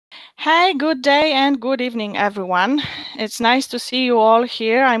Hey, good day and good evening, everyone. It's nice to see you all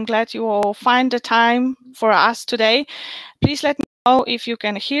here. I'm glad you all find the time for us today. Please let me know if you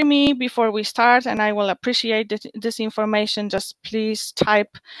can hear me before we start, and I will appreciate this information. Just please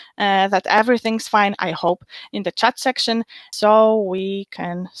type that everything's fine, I hope, in the chat section so we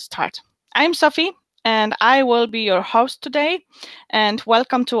can start. I'm Sophie, and I will be your host today. And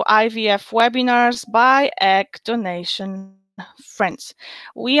welcome to IVF webinars by Egg Donation Friends.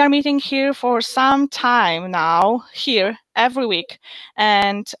 We are meeting here for some time now, here every week,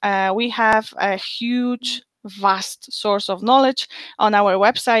 and we have a huge vast source of knowledge on our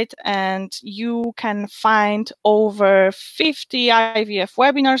website, and you can find over 50 IVF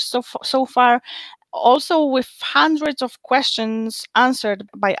webinars so far, also with hundreds of questions answered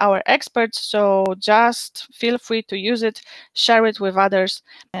by our experts. So just feel free to use it, share it with others,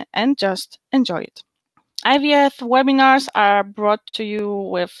 and just enjoy it. IVF webinars are brought to you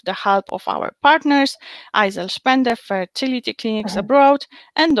with the help of our partners, Eiselspender Fertility Clinics Abroad,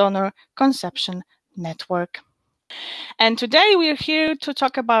 and Donor Conception Network. And today we're here to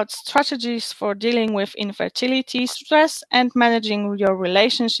talk about strategies for dealing with infertility stress and managing your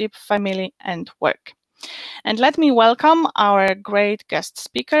relationship, family, and work. And let me welcome our great guest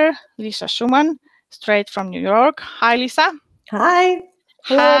speaker, Lisa Schuman, straight from New York. Hi, Lisa. Hi.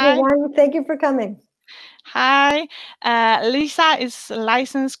 Hello, Hi. everyone. Thank you for coming. Hi, Lisa is a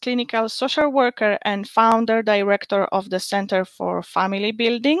licensed clinical social worker and founder director of the Center for Family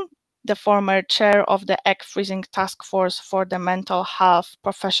Building, the former chair of the Egg Freezing Task Force for the Mental Health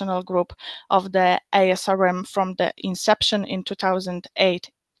Professional Group of the ASRM from the inception in 2008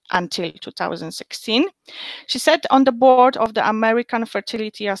 until 2016. She sat on the board of the American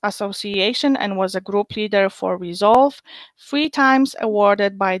Fertility Association and was a group leader for Resolve, 3 times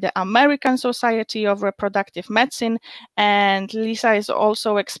awarded by the American Society of Reproductive Medicine, and Lisa is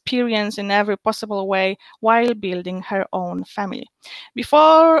also experienced in every possible way while building her own family.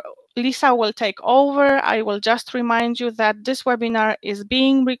 Before Lisa will take over, I will just remind you that this webinar is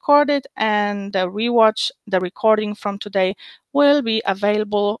being recorded, and the recording from today will be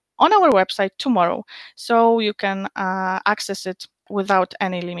available on our website tomorrow, so you can access it without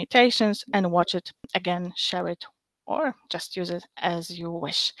any limitations and watch it again, share it, or just use it as you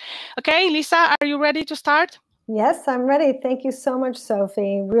wish. Okay, Lisa, are you ready to start? Yes, I'm ready. Thank you so much,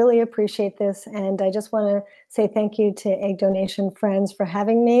 Sophie. Really appreciate this. And I just want to say thank you to Egg Donation Friends for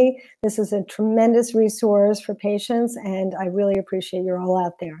having me. This is a tremendous resource for patients, and I really appreciate you're all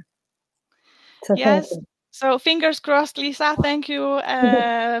out there. So yes. Thank you. So fingers crossed, Lisa. Thank you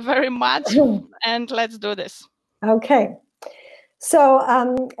very much. And let's do this. Okay. So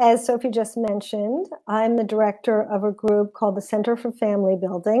as Sophie just mentioned, I'm the director of a group called the Center for Family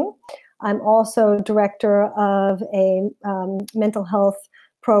Building. I'm also director of a mental health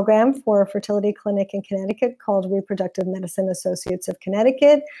program for a fertility clinic in Connecticut called Reproductive Medicine Associates of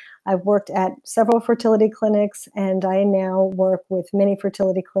Connecticut. I've worked at several fertility clinics, and I now work with many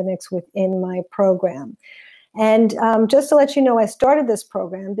fertility clinics within my program. And just to let you know, I started this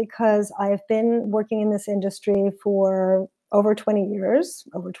program because I've been working in this industry for over 20 years,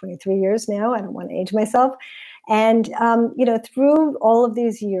 over 23 years now. I don't want to age myself. And, through all of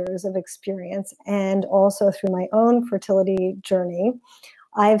these years of experience and also through my own fertility journey,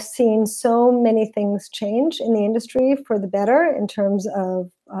 I've seen so many things change in the industry for the better in terms of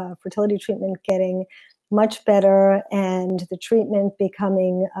fertility treatment getting much better and the treatment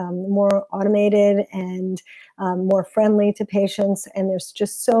becoming more automated and more friendly to patients. And there's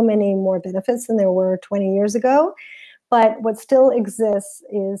just so many more benefits than there were 20 years ago. But what still exists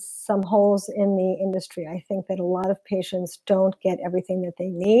is some holes in the industry. I think that a lot of patients don't get everything that they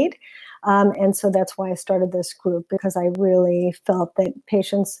need. And so that's why I started this group, because I really felt that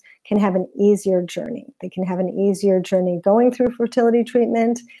patients can have an easier journey. They can have an easier journey going through fertility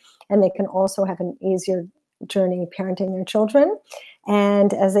treatment, and they can also have an easier journey parenting their children.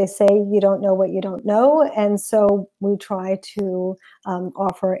 And as they say, you don't know what you don't know. And so we try to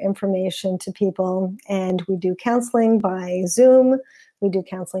offer information to people, and we do counseling by Zoom. We do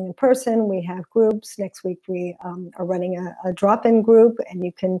counseling in person. We have groups. Next week, we are running a drop-in group, and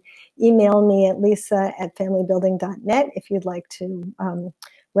you can email me at lisa@familybuilding.net if you'd like to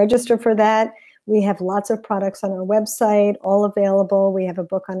register for that. We have lots of products on our website, all available. We have a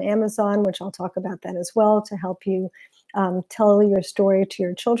book on Amazon, which I'll talk about that as well, to help you tell your story to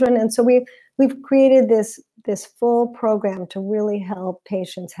your children. And so we've created this full program to really help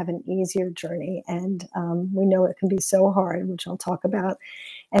patients have an easier journey. And we know it can be so hard, which I'll talk about,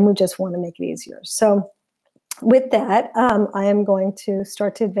 and we just want to make it easier. So with that, I am going to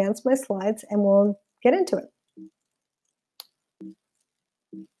start to advance my slides, and we'll get into it.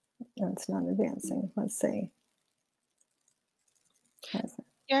 It's not advancing. Let's see.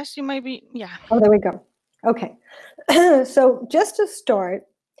 Yes, you may be. Yeah. Oh, there we go. Okay. So just to start,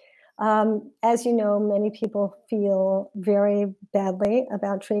 as you know, many people feel very badly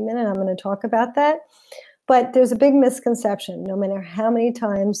about treatment, and I'm going to talk about that. But there's a big misconception. No matter how many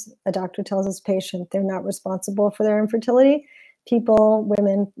times a doctor tells his patient they're not responsible for their infertility, people,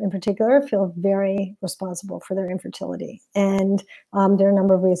 women in particular, feel very responsible for their infertility. And there are a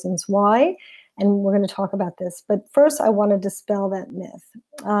number of reasons why, and we're going to talk about this. But first, I want to dispel that myth.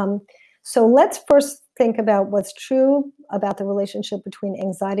 So let's first think about what's true about the relationship between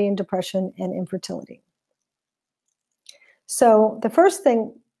anxiety and depression and infertility. So the first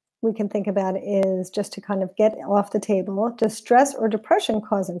thing we can think about is, just to kind of get off the table, does stress or depression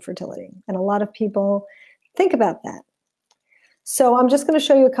cause infertility? And a lot of people think about that. So I'm just going to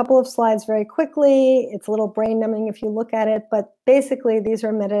show you a couple of slides very quickly. It's a little brain numbing if you look at it, but basically these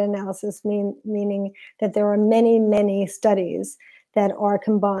are meta-analysis, meaning that there are many, many studies that are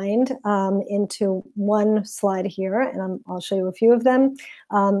combined into one slide here, and I'll show you a few of them.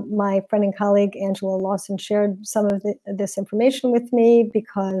 My friend and colleague Angela Lawson shared some of this information with me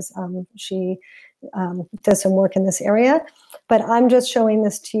because she does some work in this area. But I'm just showing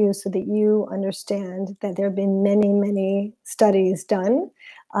this to you so that you understand that there have been many, many studies done,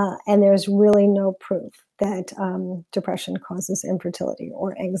 and there's really no proof that depression causes infertility,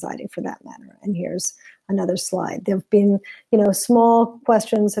 or anxiety for that matter. And here's another slide. There have been, small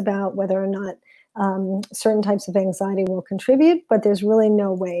questions about whether or not certain types of anxiety will contribute, but there's really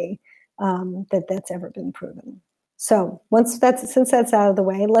no way that that's ever been proven. So since that's out of the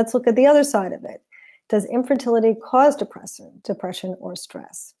way, let's look at the other side of it. Does infertility cause depression or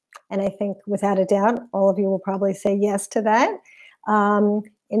stress? And I think without a doubt, all of you will probably say yes to that.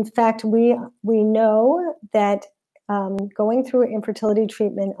 In fact, we know that going through infertility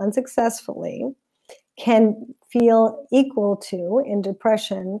treatment unsuccessfully can feel equal to, in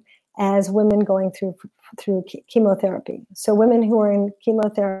depression, as women going through chemotherapy. So women who are in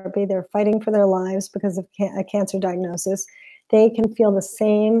chemotherapy, they're fighting for their lives because of a cancer diagnosis. They can feel the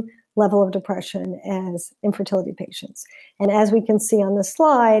same level of depression as infertility patients. And as we can see on the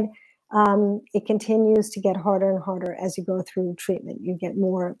slide, it continues to get harder and harder as you go through treatment. You get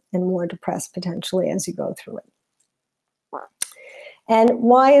more and more depressed potentially as you go through it. And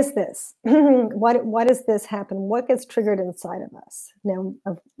why is this? Why does this happen? What gets triggered inside of us? Now,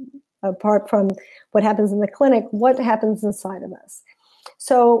 apart from what happens in the clinic, what happens inside of us?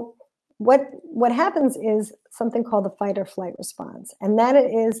 So what happens is something called the fight or flight response. And that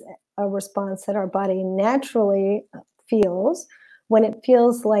is a response that our body naturally feels when it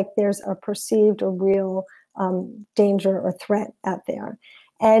feels like there's a perceived or real danger or threat out there.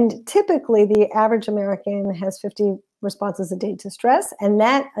 And typically, the average American has 50 responses a day to stress, and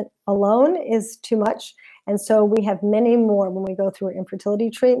that alone is too much. And so we have many more when we go through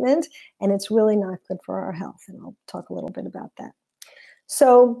infertility treatment, and it's really not good for our health. And I'll talk a little bit about that.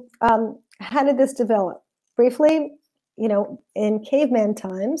 So how did this develop? Briefly, in caveman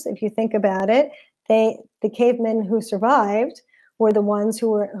times, if you think about it, the cavemen who survived were the ones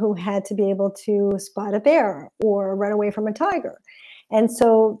who had to be able to spot a bear or run away from a tiger. And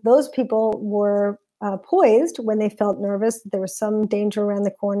so those people were poised when they felt nervous that there was some danger around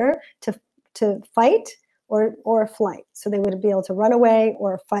the corner to fight or flight. So they would be able to run away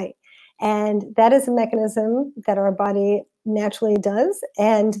or fight. And that is a mechanism that our body naturally does.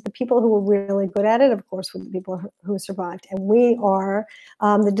 And the people who were really good at it, of course, were the people who survived. And we are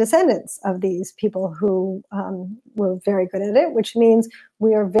the descendants of these people who were very good at it, which means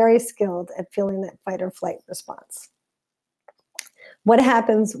we are very skilled at feeling that fight or flight response. What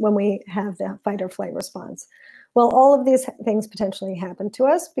happens when we have the fight or flight response? Well, all of these things potentially happen to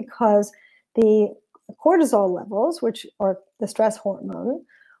us because the cortisol levels, which are the stress hormone,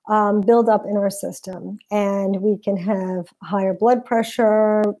 build up in our system, and we can have higher blood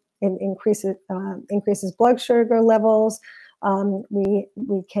pressure. It increases blood sugar levels.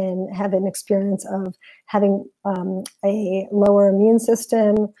 We can have an experience of having a lower immune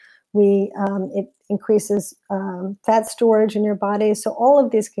system. It increases fat storage in your body. So all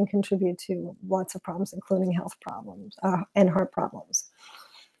of these can contribute to lots of problems, including health problems and heart problems.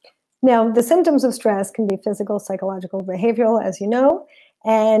 Now, the symptoms of stress can be physical, psychological, behavioral, as you know.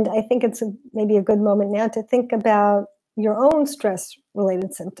 And I think it's maybe a good moment now to think about your own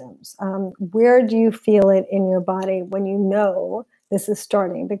stress-related symptoms. Where do you feel it in your body when you know this is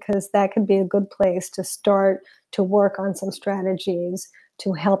starting? Because that could be a good place to start to work on some strategies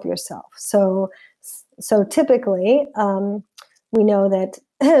to help yourself. So typically, we know that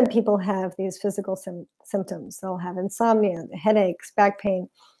people have these physical symptoms. They'll have insomnia, headaches, back pain.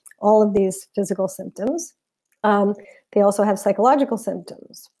 all of these physical symptoms. They also have psychological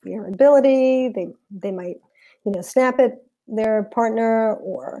symptoms, irritability. They might, snap at their partner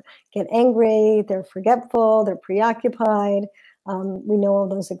or get angry. They're forgetful. They're preoccupied. We know all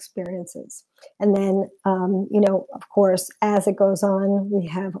those experiences. And then, of course, as it goes on, we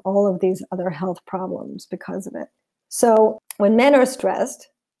have all of these other health problems because of it. So when men are stressed,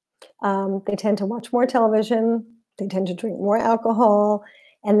 they tend to watch more television. They tend to drink more alcohol.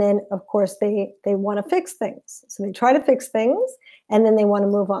 And then, of course, they want to fix things. So they try to fix things, and then they want to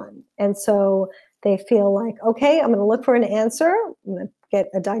move on. And so they feel like, okay, I'm going to look for an answer. I'm going to get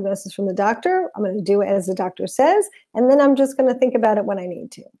a diagnosis from the doctor. I'm going to do as the doctor says, and then I'm just going to think about it when I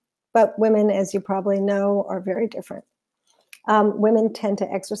need to. But women, as you probably know, are very different. Women tend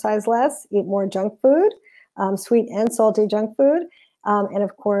to exercise less, eat more junk food, sweet and salty junk food. And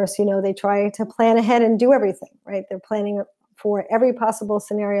of course, they try to plan ahead and do everything, right? They're planning for every possible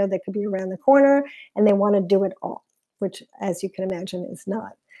scenario that could be around the corner, and they want to do it all, which, as you can imagine, is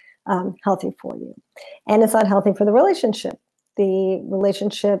not healthy for you. And it's not healthy for the relationship. The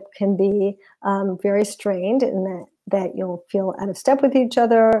relationship can be very strained in that you'll feel out of step with each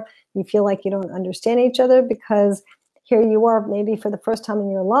other. You feel like you don't understand each other because here you are maybe for the first time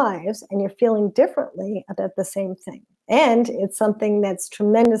in your lives and you're feeling differently about the same thing. And it's something that's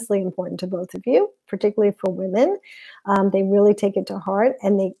tremendously important to both of you, particularly for women. They really take it to heart,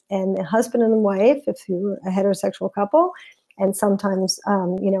 and the husband and the wife, if you're a heterosexual couple, and sometimes,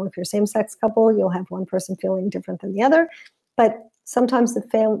 if you're a same-sex couple, you'll have one person feeling different than the other. But sometimes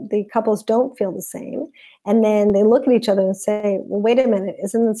the couples don't feel the same. And then they look at each other and say, well, wait a minute,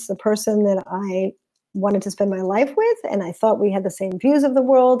 isn't this the person that I wanted to spend my life with? And I thought we had the same views of the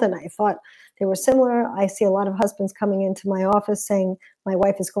world, and I thought they were similar. I see a lot of husbands coming into my office saying, my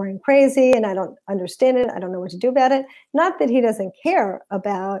wife is going crazy and I don't understand it. I don't know what to do about it. Not that he doesn't care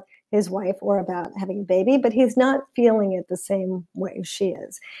about his wife or about having a baby, but he's not feeling it the same way she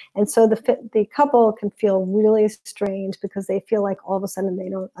is. And so the couple can feel really strange because they feel like all of a sudden they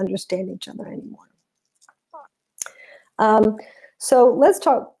don't understand each other anymore. So let's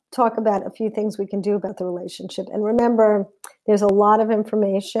talk about a few things we can do about the relationship. And remember, there's a lot of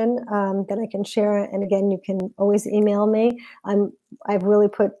information that I can share. And again, you can always email me. I've really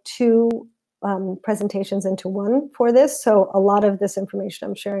put two presentations into one for this. So a lot of this information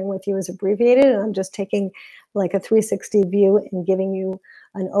I'm sharing with you is abbreviated, and I'm just taking like a 360 view and giving you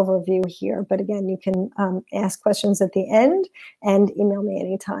an overview here. But again, you can ask questions at the end and email me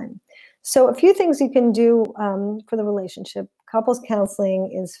anytime. So a few things you can do for the relationship. Couples counseling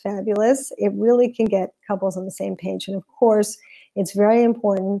is fabulous. It really can get couples on the same page. And of course, it's very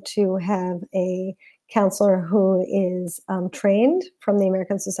important to have a counselor who is trained from the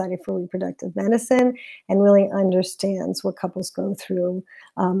American Society for Reproductive Medicine and really understands what couples go through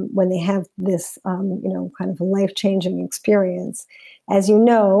when they have this, kind of a life-changing experience. As you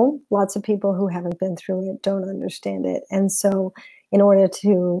know, lots of people who haven't been through it don't understand it. And so in order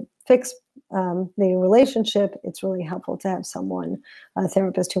to fix the relationship, it's really helpful to have someone, a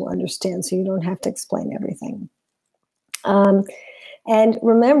therapist who understands, so you don't have to explain everything. And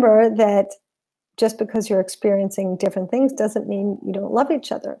remember that just because you're experiencing different things doesn't mean you don't love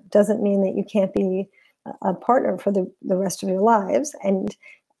each other. Doesn't mean that you can't be a partner for the rest of your lives. And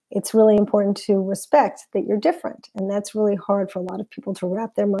it's really important to respect that you're different. And that's really hard for a lot of people to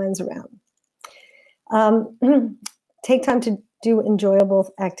wrap their minds around. Take time to do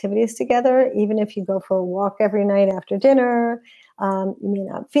enjoyable activities together, even if you go for a walk every night after dinner. You may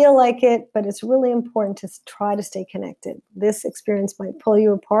not feel like it, but it's really important to try to stay connected. This experience might pull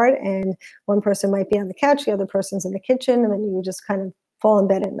you apart, and one person might be on the couch, the other person's in the kitchen, and then you just kind of fall in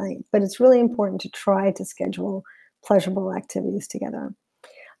bed at night. But it's really important to try to schedule pleasurable activities together.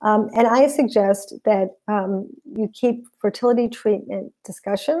 And I suggest that you keep fertility treatment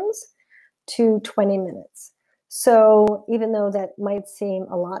discussions to 20 minutes. So even though that might seem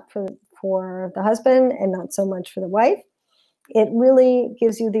a lot for the husband and not so much for the wife, it really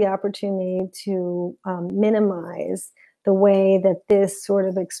gives you the opportunity to minimize the way that this sort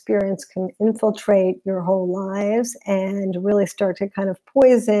of experience can infiltrate your whole lives and really start to kind of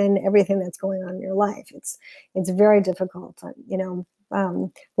poison everything that's going on in your life. It's very difficult,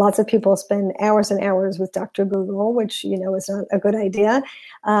 lots of people spend hours and hours with Dr. Google, which, is not a good idea.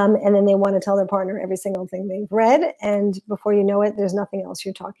 And then they want to tell their partner every single thing they've read. And before you know it, there's nothing else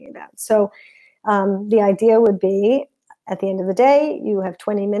you're talking about. So the idea would be, at the end of the day, you have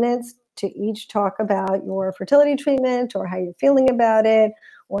 20 minutes to each talk about your fertility treatment or how you're feeling about it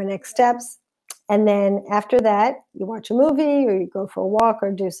or next steps. And then after that, you watch a movie or you go for a walk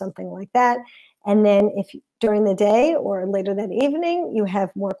or do something like that. And then if during the day or later that evening, you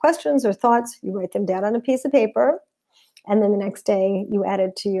have more questions or thoughts, you write them down on a piece of paper, and then the next day you add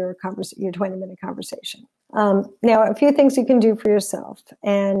it to your 20-minute conversation. Now, a few things you can do for yourself.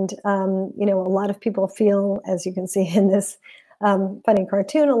 And, a lot of people feel, as you can see in this funny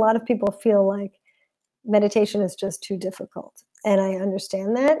cartoon, a lot of people feel like meditation is just too difficult. And I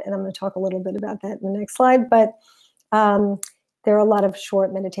understand that. And I'm going to talk a little bit about that in the next slide. But there are a lot of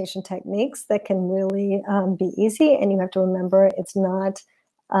short meditation techniques that can really be easy. And you have to remember it's not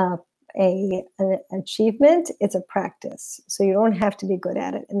an achievement, it's a practice. So you don't have to be good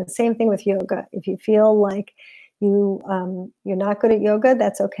at it. And the same thing with yoga. If you feel like you're not good at yoga,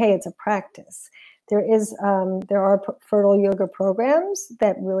 that's okay. It's a practice. There are fertile yoga programs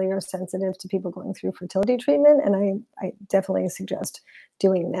that really are sensitive to people going through fertility treatment, and I definitely suggest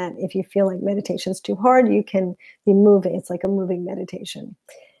doing that. If you feel like meditation is too hard, you can be moving. It's like a moving meditation.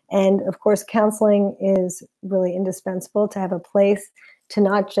 And of course, counseling is really indispensable to have a place to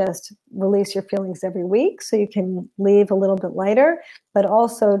not just release your feelings every week so you can leave a little bit lighter, but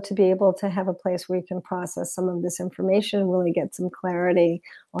also to be able to have a place where you can process some of this information and really get some clarity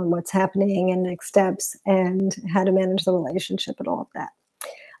on what's happening and next steps and how to manage the relationship and all of that.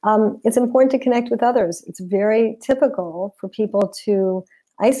 It's important to connect with others. It's very typical for people to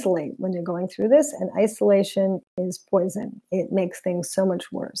isolate when they're going through this, and isolation is poison. It makes things so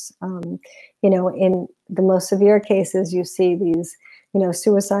much worse. In the most severe cases, you see these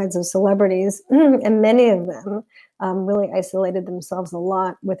suicides of celebrities, and many of them really isolated themselves a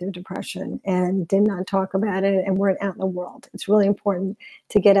lot with their depression and did not talk about it and weren't out in the world. It's really important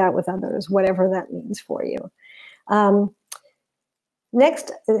to get out with others, whatever that means for you.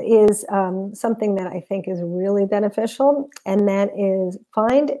 Next is something that I think is really beneficial, and that is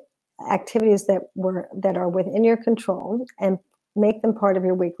find activities that are within your control and make them part of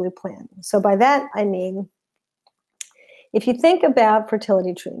your weekly plan. So by that, I mean, if you think about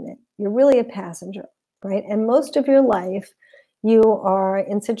fertility treatment, you're really a passenger, right? And most of your life, you are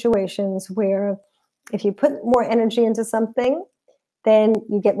in situations where if you put more energy into something, then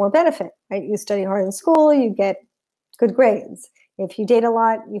you get more benefit, right? You study hard in school, you get good grades. If you date a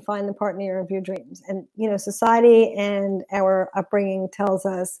lot, you find the partner of your dreams. And, society and our upbringing tells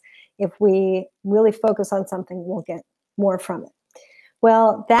us if we really focus on something, we'll get more from it.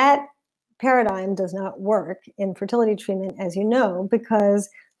 Well, that paradigm does not work in fertility treatment, as you know, because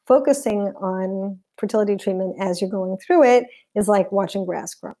focusing on fertility treatment as you're going through it is like watching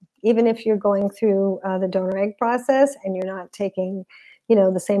grass grow. Even if you're going through the donor egg process and you're not taking,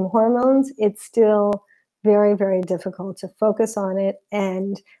 the same hormones, it's still very, very difficult to focus on it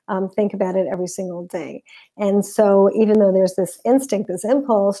and think about it every single day. And so even though there's this instinct, this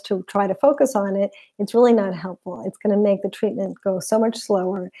impulse to try to focus on it, it's really not helpful. It's going to make the treatment go so much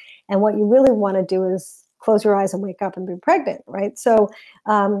slower. And what you really want to do is close your eyes and wake up and be pregnant, right? So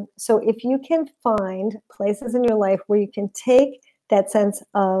if you can find places in your life where you can take that sense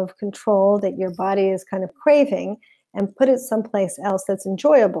of control that your body is kind of craving and put it someplace else that's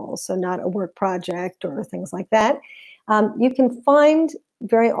enjoyable, so not a work project or things like that, you can find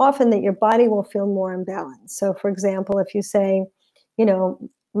very often that your body will feel more in balance. So for example, if you say,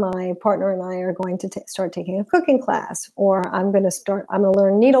 my partner and I are going to start taking a cooking class, or I'm going to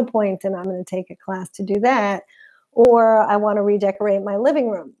learn needlepoint and I'm going to take a class to do that, or I want to redecorate my living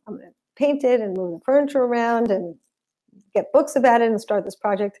room. I'm going to paint it and move the furniture around and get books about it and start this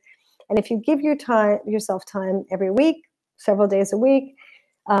project. And if you give yourself time every week, several days a week,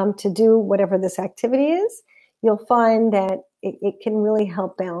 to do whatever this activity is, you'll find that it can really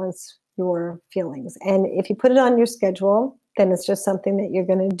help balance your feelings. And if you put it on your schedule, then it's just something that you're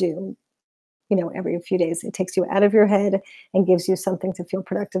going to do, every few days. It takes you out of your head and gives you something to feel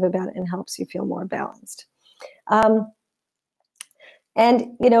productive about and helps you feel more balanced. With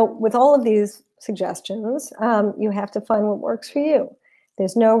all of these suggestions, you have to find what works for you.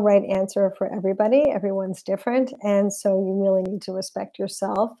 There's no right answer for everybody. Everyone's different. And so you really need to respect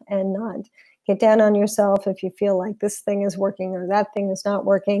yourself and not get down on yourself if you feel like this thing is working or that thing is not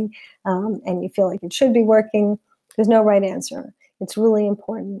working, and you feel like it should be working. There's no right answer. It's really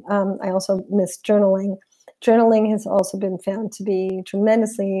important. I also miss journaling. Journaling has also been found to be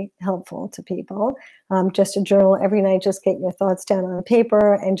tremendously helpful to people. Just to journal every night, just get your thoughts down on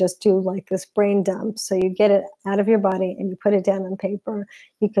paper and just do like this brain dump. So you get it out of your body and you put it down on paper.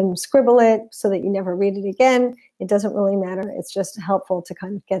 You can scribble it so that you never read it again. It doesn't really matter. It's just helpful to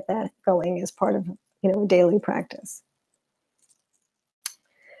kind of get that going as part of a daily practice.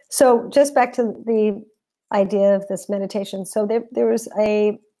 So just back to the idea of this meditation. So there was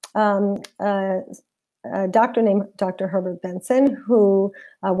a doctor named Dr. Herbert Benson who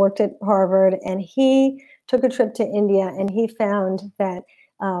worked at Harvard, and he took a trip to India, and he found that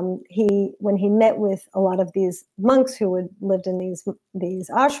when he met with a lot of these monks who had lived in these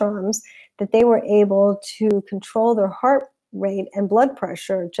ashrams, that they were able to control their heart rate and blood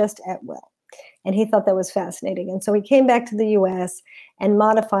pressure just at will. And he thought that was fascinating. And so he came back to the US and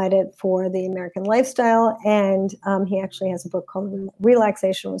modified it for the American lifestyle. And he actually has a book called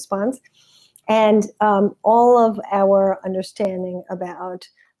Relaxation Response. And all of our understanding about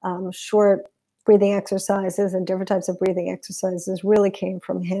short breathing exercises and different types of breathing exercises really came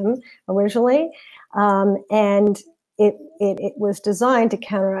from him originally. And it was designed to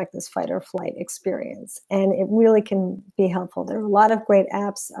counteract this fight or flight experience. And it really can be helpful. There are a lot of great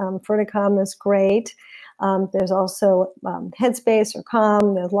apps. Ferticom is great. There's also Headspace or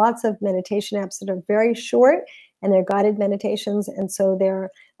Calm. There's lots of meditation apps that are very short, and they're guided meditations, and so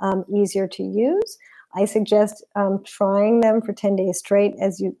they're easier to use. I suggest trying them for 10 days straight,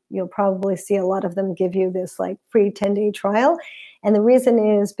 as you'll probably see a lot of them give you this like free 10-day trial. And the reason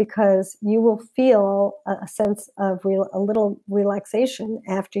is because you will feel a sense of a little relaxation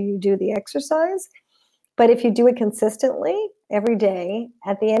after you do the exercise. But if you do it consistently every day,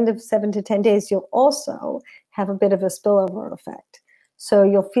 at the end of 7 to 10 days, you'll also have a bit of a spillover effect. So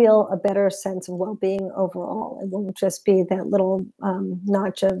you'll feel a better sense of well-being overall. It won't just be that little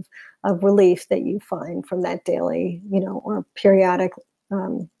notch of relief that you find from that daily, or periodic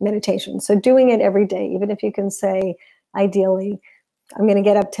meditation. So doing it every day, even if you can say, ideally, I'm going to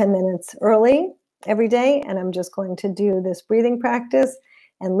get up 10 minutes early every day, and I'm just going to do this breathing practice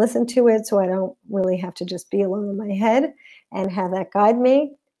and listen to it, so I don't really have to just be alone in my head and have that guide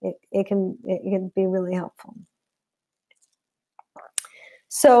me. It can be really helpful.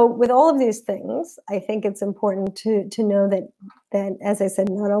 So with all of these things, I think it's important to know that, as I said,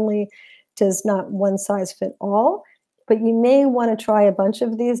 not only does not one size fit all, but you may want to try a bunch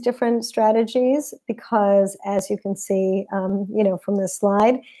of these different strategies, because as you can see, from this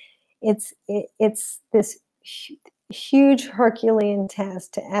slide, it's this huge Herculean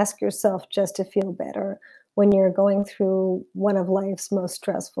task to ask yourself just to feel better when you're going through one of life's most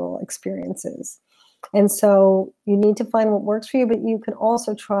stressful experiences. And so you need to find what works for you, but you can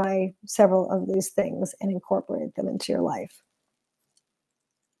also try several of these things and incorporate them into your life.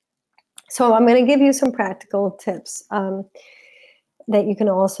 So I'm going to give you some practical tips that you can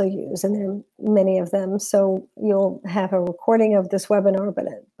also use, and there are many of them. So you'll have a recording of this webinar,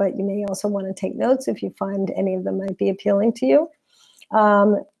 but you may also want to take notes if you find any of them might be appealing to you.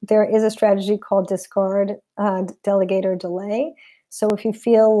 There is a strategy called discard, delegate, or delay. So if you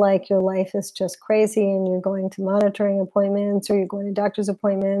feel like your life is just crazy and you're going to monitoring appointments or you're going to doctor's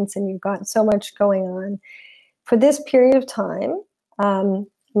appointments and you've got so much going on, for this period of time in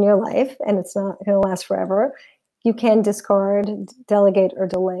your life, and it's not going to last forever, you can discard, delegate, or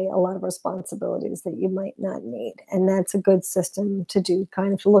delay a lot of responsibilities that you might not need. And that's a good system to do,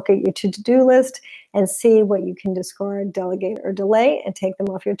 kind of to look at your to-do list and see what you can discard, delegate, or delay, and take them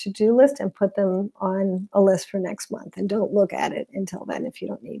off your to-do list and put them on a list for next month. And don't look at it until then if you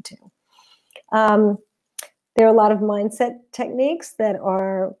don't need to. There are a lot of mindset techniques that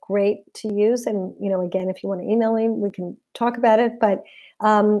are great to use. And, again, if you want to email me, we can talk about it. But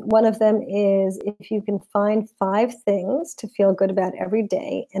one of them is if you can find 5 things to feel good about every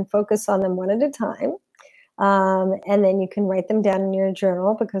day and focus on them one at a time. And then you can write them down in your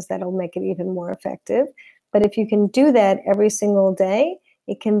journal, because that'll make it even more effective. But if you can do that every single day,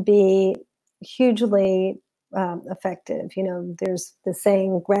 it can be hugely effective. There's the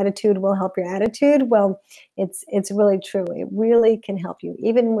saying, gratitude will help your attitude. Well, it's really true. It really can help you.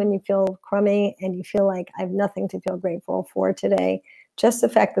 Even when you feel crummy and you feel like I have nothing to feel grateful for today, just the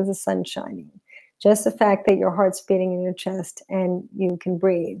fact that the sun's shining, just the fact that your heart's beating in your chest and you can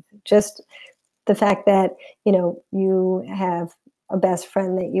breathe, just the fact that, you have a best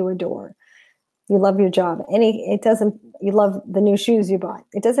friend that you adore, you love your job, you love the new shoes you bought.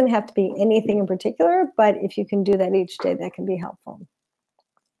 It doesn't have to be anything in particular, but if you can do that each day, that can be helpful.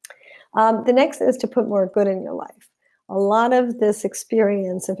 The next is to put more good in your life. A lot of this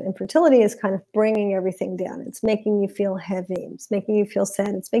experience of infertility is kind of bringing everything down. It's making you feel heavy. It's making you feel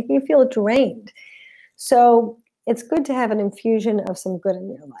sad. It's making you feel drained. So it's good to have an infusion of some good in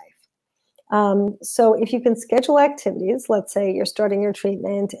your life. So if you can schedule activities, let's say you're starting your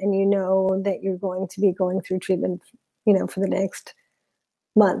treatment and you know that you're going to be going through treatment, for the next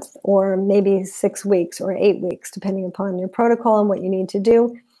month, or maybe 6 weeks or 8 weeks, depending upon your protocol and what you need to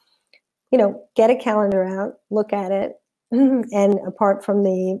do. Get a calendar out, look at it, and apart from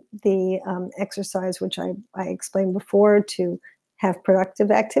the exercise, which I explained before, to have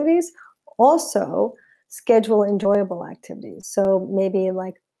productive activities, also schedule enjoyable activities. So maybe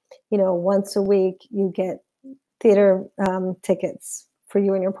like once a week you get theater tickets for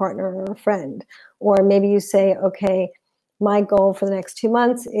you and your partner or a friend. Or maybe you say, okay, my goal for the next 2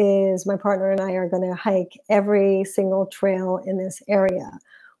 months is my partner and I are going to hike every single trail in this area.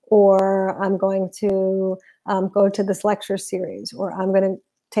 Or I'm going to go to this lecture series, or I'm going to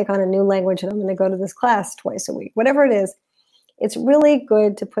take on a new language and I'm going to go to this class twice a week. Whatever it is, it's really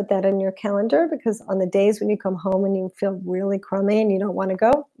good to put that in your calendar, because on the days when you come home and you feel really crummy and you don't want to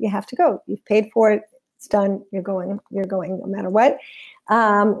go, you have to go. You've paid for it. It's done. You're going no matter what.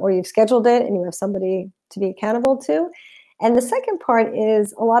 Or you've scheduled it and you have somebody to be accountable to. And the second part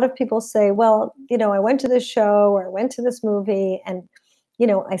is, a lot of people say, well, I went to this show or I went to this movie and,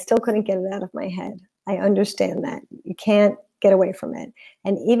 I still couldn't get it out of my head. I understand that. You can't get away from it.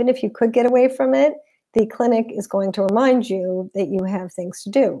 And even if you could get away from it, the clinic is going to remind you that you have things to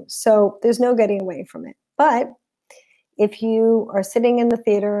do. So there's no getting away from it. But if you are sitting in the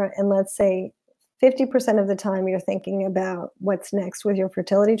theater and let's say 50% of the time you're thinking about what's next with your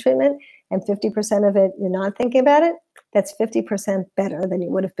fertility treatment and 50% of it you're not thinking about it, that's 50% better than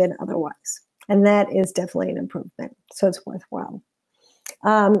you would have been otherwise. And that is definitely an improvement. So it's worthwhile.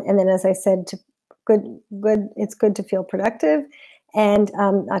 And then, as I said, it's good to feel productive and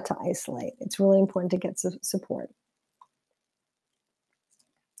not to isolate. It's really important to get support.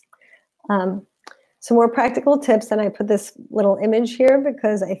 Some more practical tips, and I put this little image here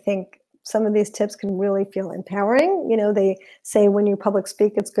because I think some of these tips can really feel empowering. They say when you public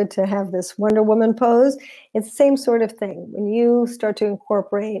speak, it's good to have this Wonder Woman pose. It's the same sort of thing. When you start to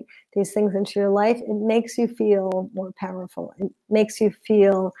incorporate these things into your life, it makes you feel more powerful. It makes you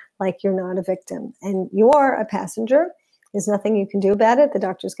feel like you're not a victim and you are a passenger. There's nothing you can do about it. The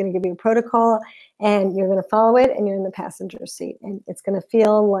doctor's going to give you a protocol and you're going to follow it, and you're in the passenger seat. And it's going to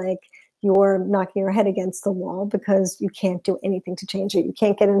feel like you're knocking your head against the wall because you can't do anything to change it. You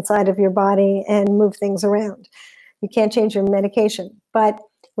can't get inside of your body and move things around. You can't change your medication. But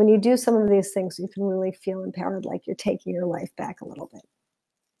when you do some of these things, you can really feel empowered, like you're taking your life back a little bit.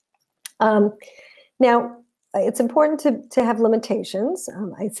 Now, it's important to have limitations.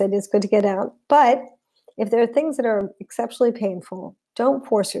 I said it's good to get out. But if there are things that are exceptionally painful, don't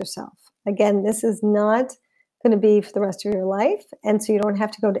force yourself. Again, this is not going to be for the rest of your life. And so you don't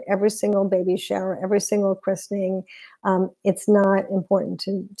have to go to every single baby shower, every single christening. It's not important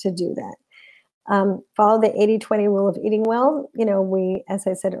to do that. Follow the 80-20 rule of eating well. As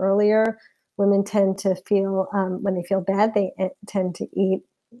I said earlier, women tend to feel, when they feel bad, they tend to eat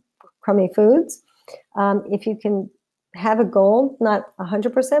crummy foods. If you can have a goal, not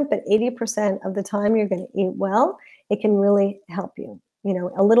 100%, but 80% of the time you're going to eat well, it can really help you.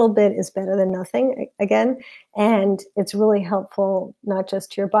 A little bit is better than nothing, again, and it's really helpful not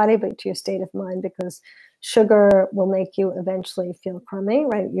just to your body, but to your state of mind, because sugar will make you eventually feel crummy,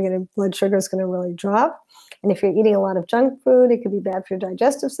 right? Blood sugar is going to really drop. And if you're eating a lot of junk food, it could be bad for your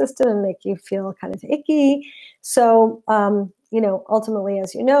digestive system and make you feel kind of icky. So, ultimately,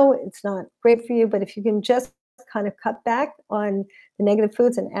 as you know, it's not great for you, but if you can just kind of cut back on the negative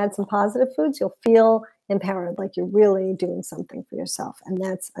foods and add some positive foods, you'll feel empowered, like you're really doing something for yourself. And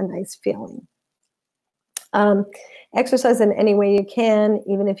that's a nice feeling. Exercise in any way you can,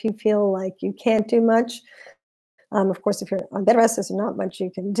 even if you feel like you can't do much. Of course, if you're on bed rest, there's not much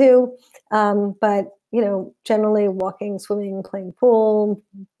you can do. But, generally walking, swimming, playing pool,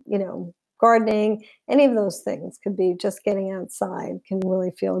 gardening, any of those things could be just getting outside can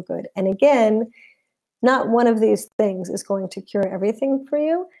really feel good. And again, not one of these things is going to cure everything for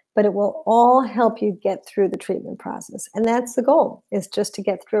you, but it will all help you get through the treatment process. And that's the goal, is just to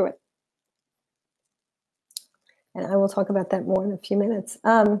get through it. And I will talk about that more in a few minutes.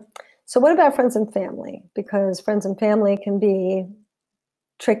 So what about friends and family? Because friends and family can be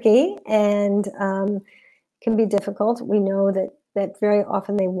tricky and can be difficult. We know that very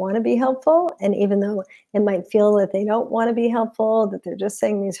often they want to be helpful. And even though it might feel that they don't want to be helpful, that they're just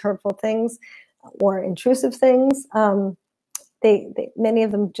saying these hurtful things or intrusive things, many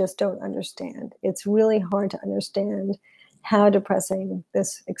of them just don't understand. It's really hard to understand how depressing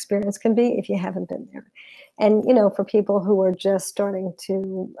this experience can be if you haven't been there. And, for people who are just starting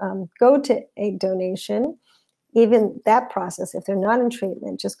to go to egg donation, even that process, if they're not in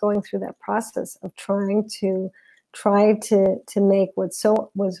treatment, just going through that process of trying to make what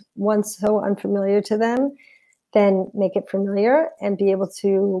was once so unfamiliar to them, then make it familiar and be able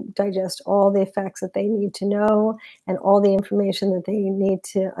to digest all the facts that they need to know and all the information that they need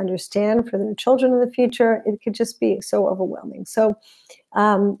to understand for their children in the future. It could just be so overwhelming. So,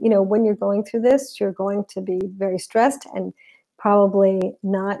 when you're going through this, you're going to be very stressed and probably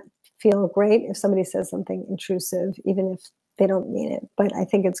not feel great if somebody says something intrusive, even if they don't mean it. But I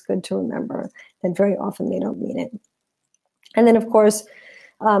think it's good to remember that very often they don't mean it. And then, of course,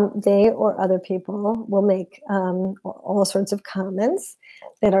 they or other people will make all sorts of comments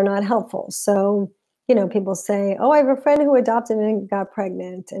that are not helpful. So, people say, oh, I have a friend who adopted and got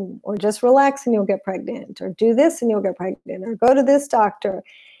pregnant, or just relax and you'll get pregnant, or do this and you'll get pregnant, or go to this doctor.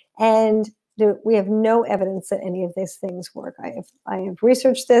 And we have no evidence that any of these things work. I have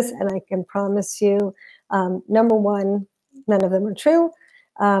researched this, and I can promise you, number one, none of them are true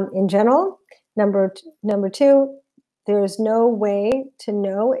in general. Number two, there is no way to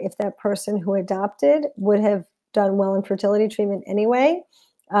know if that person who adopted would have done well in fertility treatment anyway.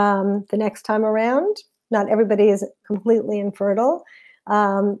 The next time around, not everybody is completely infertile.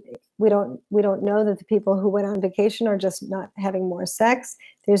 We don't know that the people who went on vacation are just not having more sex.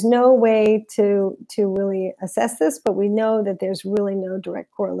 There's no way to really assess this, but we know that there's really no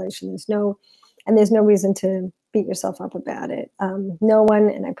direct correlation. There's no reason to beat yourself up about it. No one,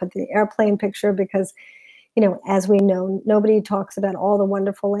 and I put the airplane picture because, as we know, nobody talks about all the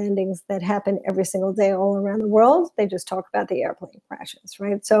wonderful landings that happen every single day all around the world. They just talk about the airplane crashes,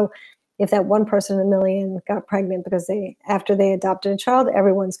 right? So if that one person in a million got pregnant because after they adopted a child,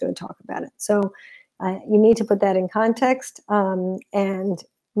 everyone's going to talk about it. So you need to put that in context and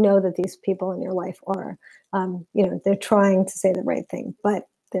know that these people in your life are, they're trying to say the right thing, but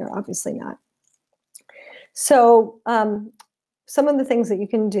they're obviously not. So some of the things that you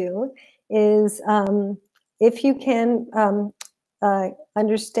can do is if you can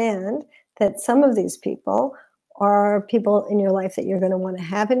understand that some of these people are people in your life that you're going to want to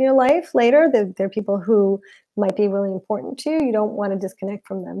have in your life later. They're people who might be really important to you. You don't want to disconnect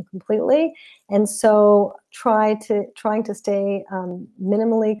from them completely. And so trying to stay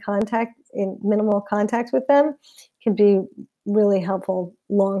minimal contact with them can be really helpful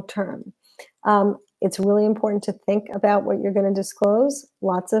long term. It's really important to think about what you're going to disclose.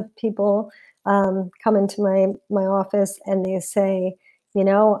 Lots of people come into my office and they say,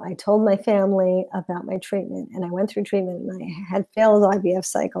 I told my family about my treatment, and I went through treatment, and I had failed IVF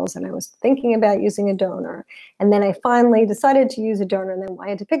cycles, and I was thinking about using a donor. And then I finally decided to use a donor, and then I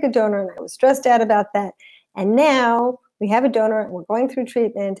had to pick a donor, and I was stressed out about that. And now we have a donor, and we're going through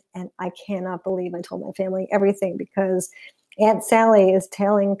treatment, and I cannot believe I told my family everything because Aunt Sally is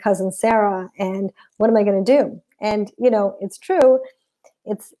tailing cousin Sarah, and what am I going to do? And, it's true.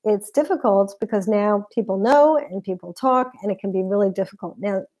 It's difficult because now people know and people talk, and it can be really difficult.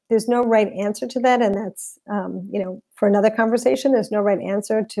 Now, there's no right answer to that, and that's, for another conversation, there's no right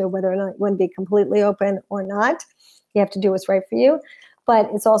answer to whether or not you want to be completely open or not. You have to do what's right for you. But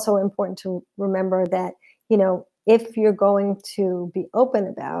it's also important to remember that, if you're going to be open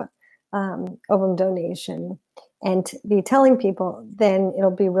about ovum donation and to be telling people, then it'll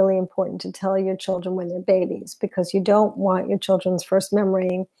be really important to tell your children when they're babies, because you don't want your children's first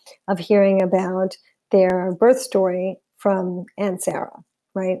memory of hearing about their birth story from Aunt Sarah,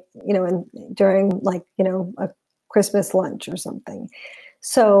 right? And during a Christmas lunch or something.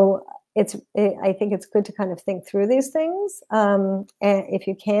 So I think it's good to kind of think through these things if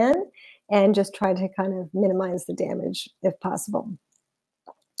you can, and just try to kind of minimize the damage if possible.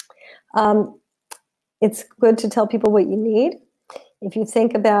 It's good to tell people what you need. If you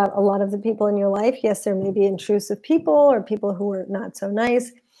think about a lot of the people in your life, yes, there may be intrusive people or people who are not so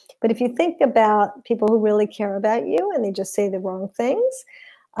nice. But if you think about people who really care about you and they just say the wrong things,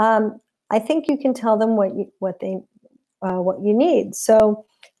 I think you can tell them what you need. So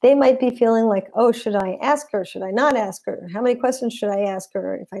they might be feeling like, oh, should I ask her? Should I not ask her? How many questions should I ask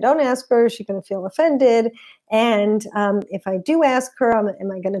her? If I don't ask her, is she going to feel offended? And if I do ask her,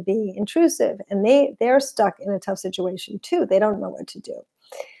 am I going to be intrusive? And they're stuck in a tough situation too. They don't know what to do.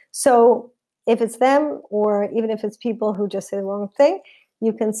 So if it's them, or even if it's people who just say the wrong thing,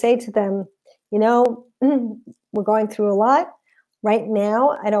 you can say to them, we're going through a lot. Right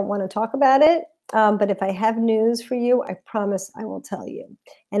now, I don't want to talk about it. But if I have news for you, I promise I will tell you.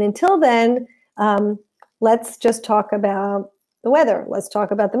 And until then, let's just talk about the weather. Let's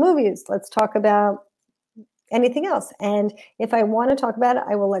talk about the movies. Let's talk about anything else. And if I want to talk about it,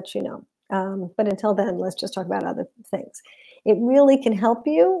 I will let you know. But until then, let's just talk about other things. It really can help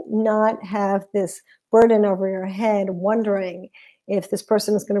you not have this burden over your head wondering if this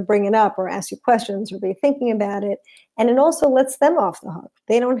person is going to bring it up or ask you questions or be thinking about it. And it also lets them off the hook.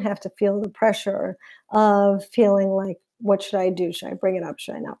 They don't have to feel the pressure of feeling like, what should I do? Should I bring it up?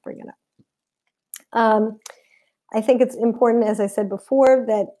 Should I not bring it up? I think it's important, as I said before,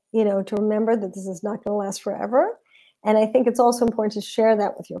 that, to remember that this is not going to last forever. And I think it's also important to share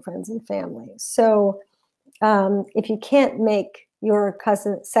that with your friends and family. So if you can't make your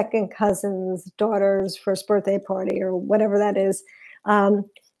cousin, second cousin's daughter's first birthday party or whatever that is,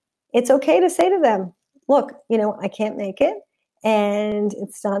 it's okay to say to them, look, I can't make it. And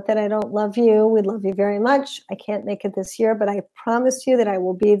it's not that I don't love you. We love you very much. I can't make it this year, but I promise you that I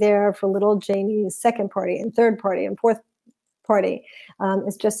will be there for little Janie's second party and third party and fourth party.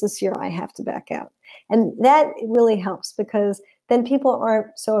 It's just this year I have to back out. And that really helps, because then people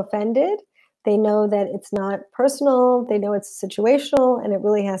aren't so offended. They know that it's not personal. They know it's situational, and it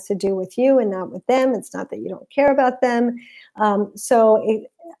really has to do with you and not with them. It's not that you don't care about them.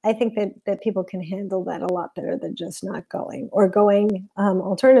 I think that people can handle that a lot better than just not going, or going,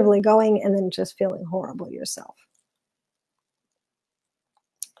 alternatively going and then just feeling horrible yourself.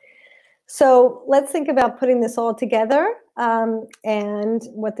 So let's think about putting this all together, and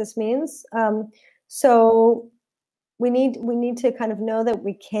what this means. So we need to kind of know that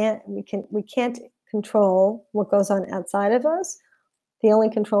we can't control what goes on outside of us. The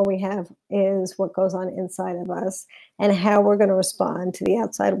only control we have is what goes on inside of us and how we're going to respond to the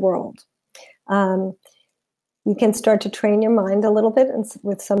outside world. You can start to train your mind a little bit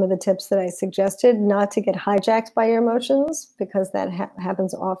with some of the tips that I suggested, not to get hijacked by your emotions, because that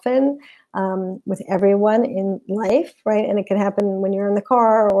happens often with everyone in life, right? And it can happen when you're in the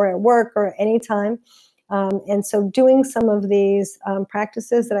car or at work or any time. And so doing some of these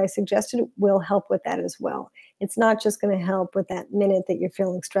practices that I suggested will help with that as well. It's not just going to help with that minute that you're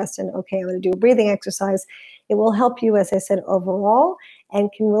feeling stressed and, okay, I'm going to do a breathing exercise. It will help you, as I said, overall,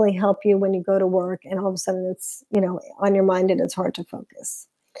 and can really help you when you go to work and all of a sudden it's, on your mind and it's hard to focus.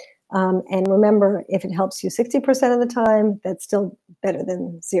 And remember, if it helps you 60% of the time, that's still better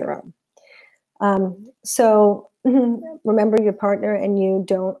than 0. So remember, your partner and you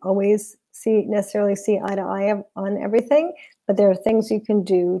don't always necessarily see eye to eye on everything, but there are things you can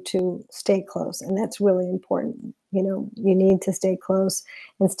do to stay close, and that's really important. You need to stay close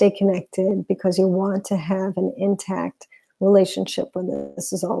and stay connected, because you want to have an intact relationship when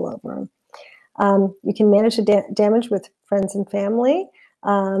this is all over. You can manage the damage with friends and family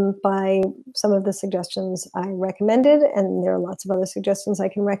by some of the suggestions I recommended, and there are lots of other suggestions I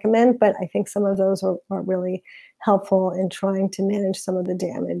can recommend, but I think some of those are really helpful in trying to manage some of the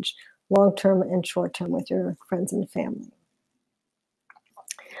damage long-term and short-term with your friends and family.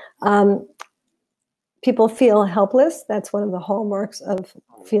 People feel helpless. That's one of the hallmarks of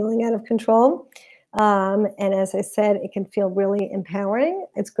feeling out of control. And as I said, it can feel really empowering.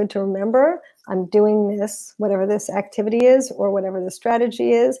 It's good to remember, I'm doing this, whatever this activity is or whatever the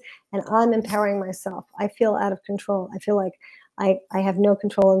strategy is, and I'm empowering myself. I feel out of control. I feel like I have no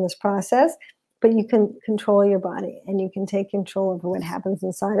control in this process, but you can control your body and you can take control over what happens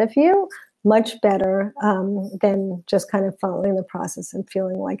inside of you much better than just kind of following the process and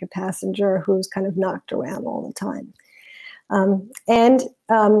feeling like a passenger who's kind of knocked around all the time. And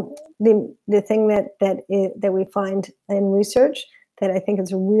the thing that we find in research that I think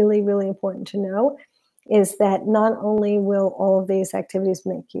is really, really important to know is that not only will all of these activities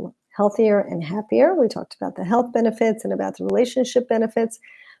make you healthier and happier, we talked about the health benefits and about the relationship benefits,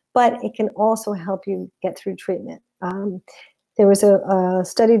 but it can also help you get through treatment. There was a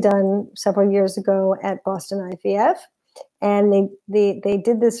study done several years ago at Boston IVF, and they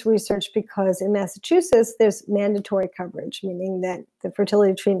did this research because in Massachusetts, there's mandatory coverage, meaning that the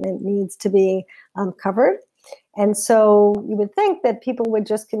fertility treatment needs to be covered. And so you would think that people would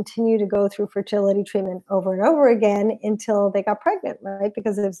just continue to go through fertility treatment over and over again until they got pregnant, right?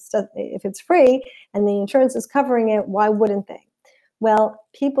 Because if it's free and the insurance is covering it, why wouldn't they? Well,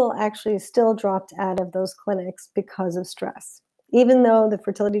 people actually still dropped out of those clinics because of stress. Even though the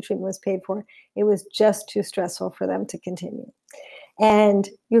fertility treatment was paid for, it was just too stressful for them to continue. And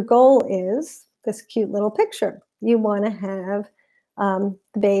your goal is this cute little picture. You want to have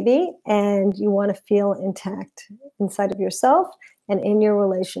the baby, and you want to feel intact inside of yourself and in your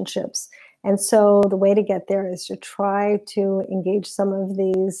relationships. And so the way to get there is to try to engage some of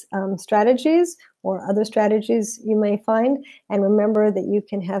these strategies or other strategies you may find. And remember that you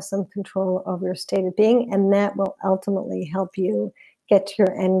can have some control over your state of being, and that will ultimately help you get to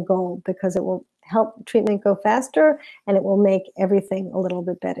your end goal, because it will help treatment go faster and it will make everything a little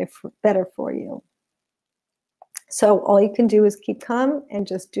bit better for you. So all you can do is keep calm and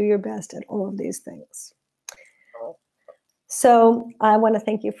just do your best at all of these things. So I want to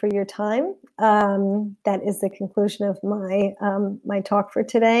thank you for your time. That is the conclusion of my talk for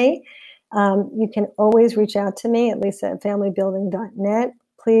today. You can always reach out to me at lisa@familybuilding.net.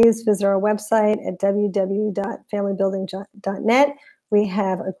 Please visit our website at www.familybuilding.net. We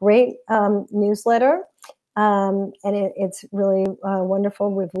have a great newsletter, and it's really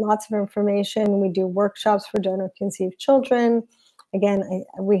wonderful with lots of information. We do workshops for donor-conceived children. Again,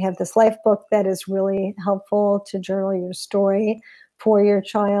 we have this life book that is really helpful to journal your story for your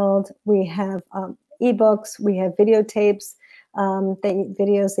child. We have ebooks, we have videotapes,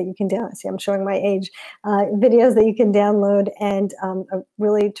 videos that you can download. See, I'm showing my age. Videos that you can download, and a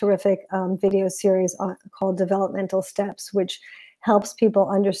really terrific video series called Developmental Steps, which helps people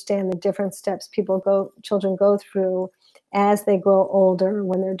understand the different steps children go through as they grow older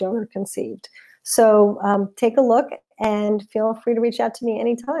when they're donor conceived. So take a look and feel free to reach out to me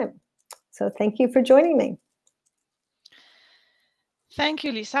anytime. So thank you for joining me. Thank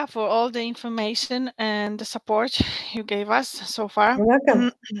you, Lisa, for all the information and the support you gave us so far. You're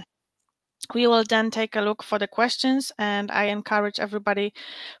welcome. We will then take a look for the questions, and I encourage everybody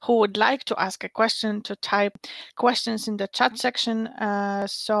who would like to ask a question to type questions in the chat section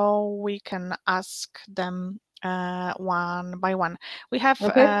so we can ask them one by one. We have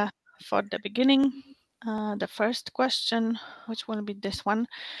for the beginning the first question, which will be this one.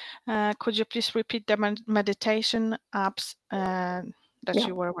 Could you please repeat the meditation apps that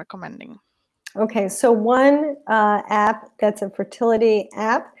you were recommending? Okay, so one app that's a fertility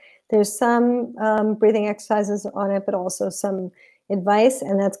app. There's some breathing exercises on it, but also some advice,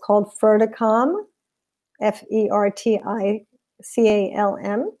 and that's called Ferticalm, Ferticalm.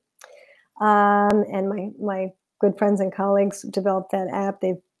 And my good friends and colleagues developed that app.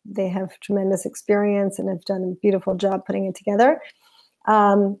 They have tremendous experience and have done a beautiful job putting it together.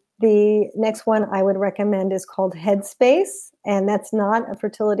 The next one I would recommend is called Headspace, and that's not a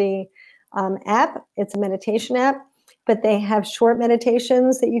fertility app. It's a meditation app, but they have short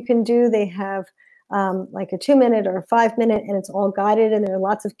meditations that you can do. They have like a 2-minute or a 5-minute, and it's all guided, and there are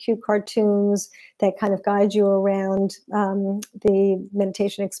lots of cute cartoons that kind of guide you around the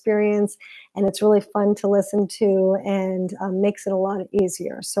meditation experience, and it's really fun to listen to and makes it a lot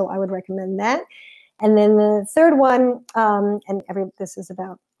easier. So I would recommend that. And then the third one, this is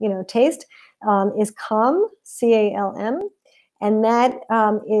about taste, is Calm, Calm. And that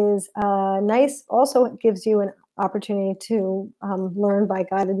is nice, also gives you an opportunity to learn by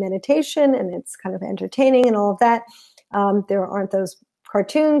guided meditation, and it's kind of entertaining and all of that. There aren't those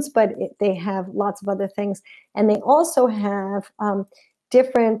cartoons, but they have lots of other things. And they also have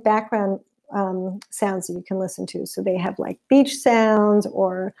different background sounds that you can listen to. So they have like beach sounds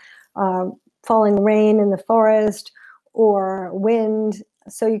or falling rain in the forest or wind.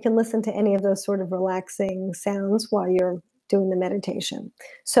 So you can listen to any of those sort of relaxing sounds while you're doing the meditation.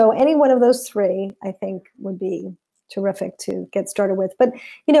 So any one of those three, I think, would be terrific to get started with. But,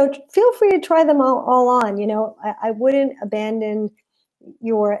 feel free to try them all on. I wouldn't abandon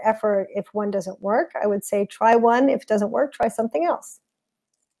your effort if one doesn't work. I would say try one. If it doesn't work, try something else.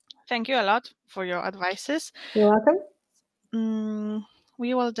 Thank you a lot for your advices. You're welcome.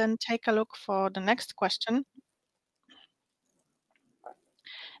 We will then take a look for the next question.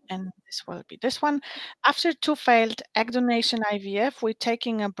 And this will be this one. After 2 failed egg donation IVF, we're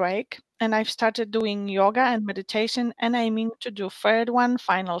taking a break, and I've started doing yoga and meditation and aiming to do third one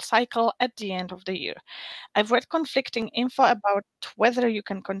final cycle at the end of the year. I've read conflicting info about whether you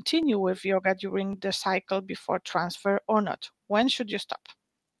can continue with yoga during the cycle before transfer or not. When should you stop?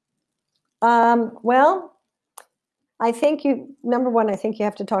 Well, I think number one, I think you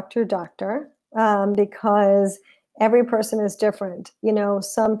have to talk to your doctor because every person is different.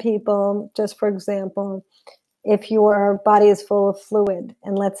 Some people, just for example, if your body is full of fluid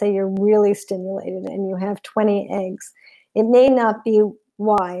and let's say you're really stimulated and you have 20 eggs, it may not be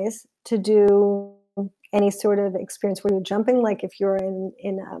wise to do any sort of experience where you're jumping, like if you're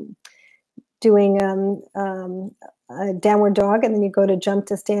doing a downward dog and then you go to jump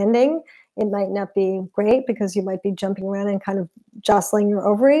to standing, it might not be great because you might be jumping around and kind of jostling your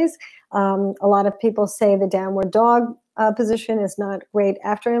ovaries. A lot of people say the downward dog position is not great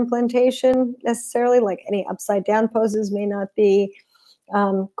after implantation necessarily, like any upside down poses may not be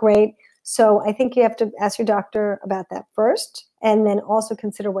great. So I think you have to ask your doctor about that first, and then also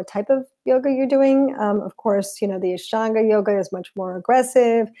consider what type of yoga you're doing. Of course, the Ashtanga yoga is much more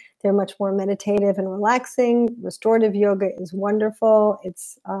aggressive. They're much more meditative and relaxing. Restorative yoga is wonderful.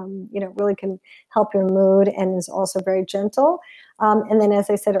 It's, really can help your mood and is also very gentle. And then,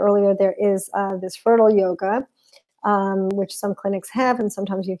 as I said earlier, there is this fertile yoga, which some clinics have, and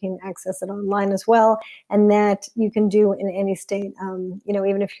sometimes you can access it online as well, and that you can do in any state.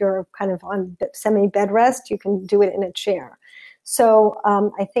 Even if you're kind of on semi-bed rest, you can do it in a chair. So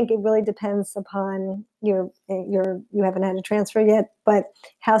I think it really depends upon you haven't had a transfer yet, but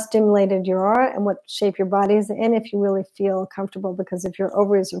how stimulated you are and what shape your body is in, if you really feel comfortable. Because if your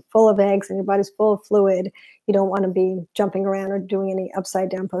ovaries are full of eggs and your body's full of fluid, you don't want to be jumping around or doing any upside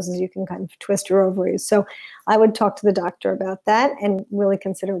down poses. You can kind of twist your ovaries. So I would talk to the doctor about that and really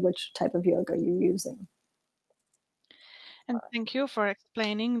consider which type of yoga you're using. And thank you for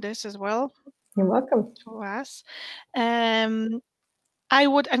explaining this as well. You're welcome. To us. I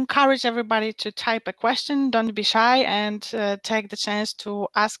would encourage everybody to type a question. Don't be shy and take the chance to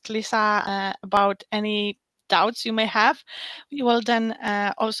ask Lisa about any doubts you may have. We will then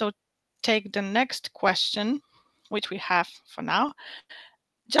also take the next question, which we have for now.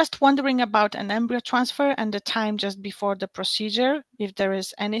 Just wondering about an embryo transfer and the time just before the procedure, if there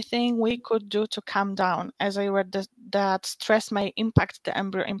is anything we could do to calm down, as I read that stress may impact the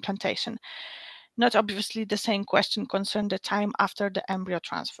embryo implantation. Not obviously the same question concerned the time after the embryo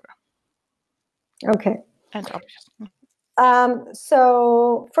transfer. Okay. And obviously.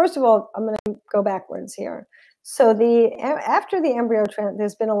 So first of all, I'm going to go backwards here. So after the embryo transfer,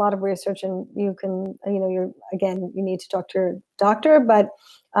 there's been a lot of research, and you can, you need to talk to your doctor, but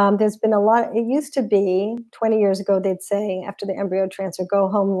there's been a lot. It used to be 20 years ago, they'd say after the embryo transfer, go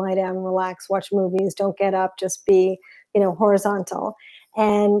home, lie down, relax, watch movies, don't get up, just be, horizontal.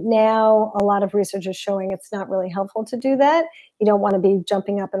 And now a lot of research is showing it's not really helpful to do that. You don't want to be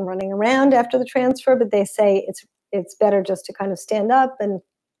jumping up and running around after the transfer, but they say it's better just to kind of stand up and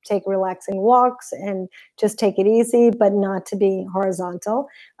take relaxing walks and just take it easy, but not to be horizontal,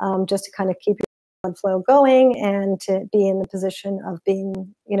 just to kind of keep your blood flow going and to be in the position of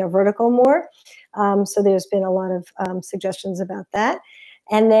being, vertical more. So there's been a lot of suggestions about that.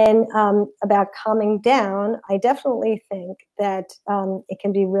 And then about calming down, I definitely think that it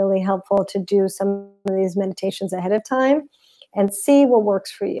can be really helpful to do some of these meditations ahead of time and see what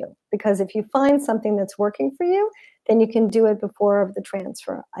works for you. Because if you find something that's working for you, then you can do it before the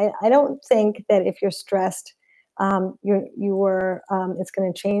transfer. I don't think that if you're stressed, it's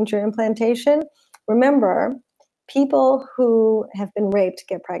going to change your implantation. Remember, people who have been raped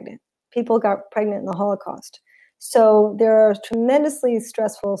get pregnant. People got pregnant in the Holocaust. So there are tremendously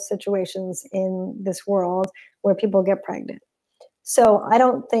stressful situations in this world where people get pregnant. So I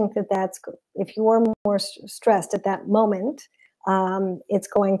don't think that that's good. If you are more stressed at that moment, it's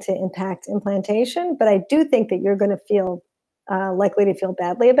going to impact implantation. But I do think that you're going to feel likely to feel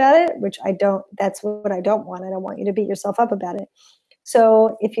badly about it, which I don't. That's what I don't want. I don't want you to beat yourself up about it.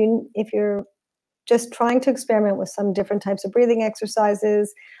 So if you're just trying to experiment with some different types of breathing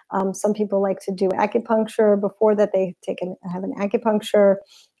exercises. Some people like to do acupuncture before that. They have an acupuncture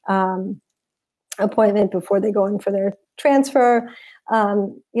appointment before they go in for their transfer.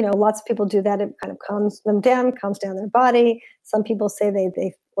 Lots of people do that. It kind of calms them down, calms down their body. Some people say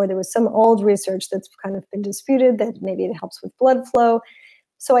or there was some old research that's kind of been disputed that maybe it helps with blood flow.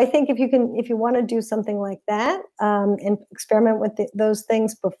 So I think if you want to do something like that and experiment with those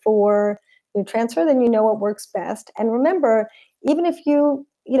things before you transfer, then you know what works best. And remember, even if you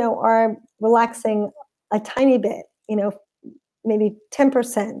are relaxing a tiny bit, maybe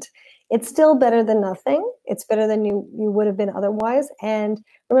 10%, it's still better than nothing. It's better than you would have been otherwise. And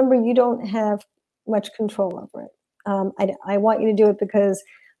remember, you don't have much control over it. I want you to do it because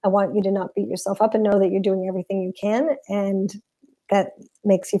I want you to not beat yourself up and know that you're doing everything you can, and that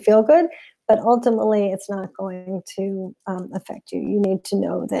makes you feel good. But ultimately, it's not going to affect you. You need to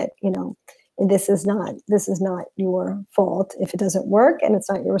know that this is not your fault if it doesn't work, and it's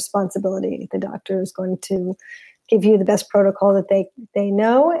not your responsibility. The doctor is going to give you the best protocol that they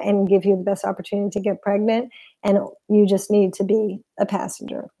know and give you the best opportunity to get pregnant, and you just need to be a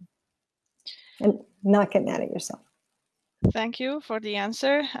passenger and not get mad at yourself. Thank you for the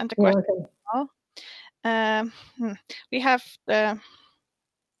answer and the question. We have the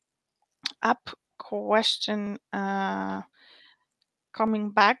app question coming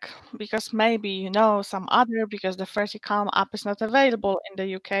back, because maybe some other, because the Ferticalm app is not available in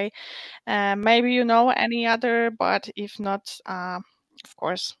the UK. Maybe any other, but if not, of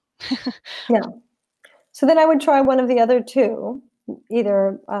course. Yeah. So then I would try one of the other two,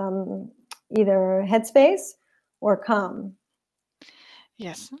 either Headspace or Calm.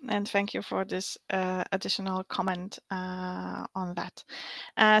 Yes, and thank you for this additional comment on that.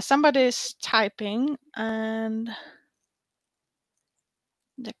 Somebody is typing, and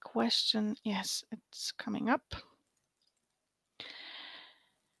the question, yes, it's coming up.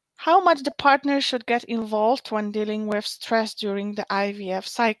 How much the partner should get involved when dealing with stress during the IVF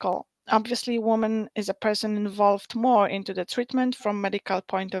cycle? Obviously, woman is a person involved more into the treatment from medical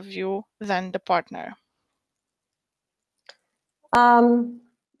point of view than the partner.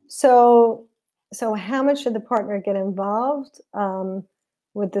 So, so how much should the partner get involved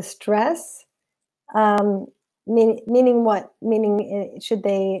with the stress? Um, meaning what? Meaning should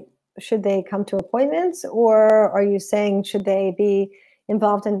they come to appointments, or are you saying should they be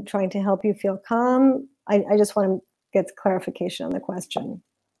involved in trying to help you feel calm? I just want to get clarification on the question.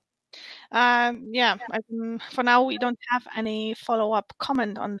 Yeah, for now we don't have any follow-up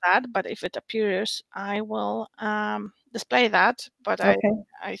comment on that, but if it appears, I will display that. But Okay.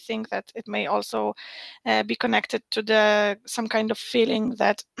 I think that it may also be connected to some kind of feeling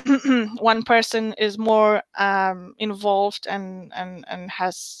that one person is more involved and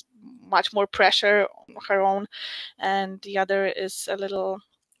has much more pressure on her own, and the other is a little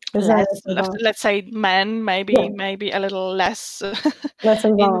Is not as involved. let's say men Yeah, maybe a little less less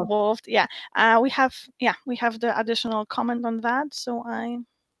involved. involved. Yeah, we have the additional comment on that. So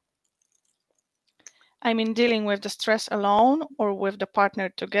I'm in dealing with the stress alone or with the partner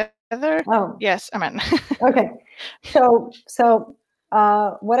together. Oh, Yes, amen. okay. So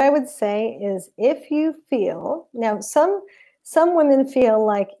what I would say is if you feel now some women feel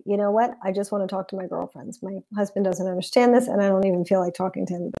like, you know what, I just want to talk to my girlfriends. My husband doesn't understand this and I don't even feel like talking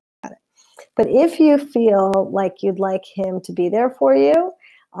to him about it. But if you feel like you'd like him to be there for you,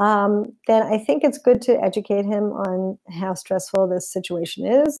 then I think it's good to educate him on how stressful this situation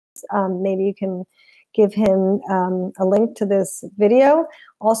is. Maybe you can give him a link to this video.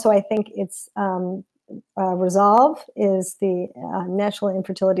 Also, I think it's Resolve is the National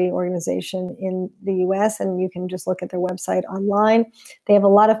Infertility Organization in the US, and you can just look at their website online. They have a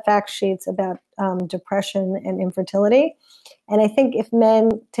lot of fact sheets about depression and infertility. And I think if men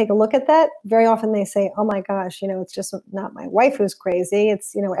take a look at that, very often they say, oh my gosh, it's just not my wife who's crazy.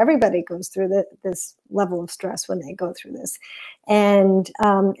 It's, everybody goes through this level of stress when they go through this. And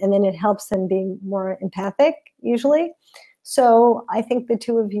then it helps them be more empathic, usually. So I think the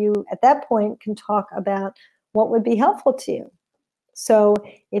two of you at that point can talk about what would be helpful to you. So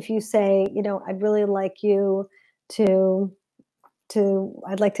if you say, I'd really like you to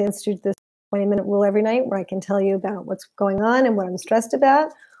I'd like to institute this 20-minute rule every night where I can tell you about what's going on and what I'm stressed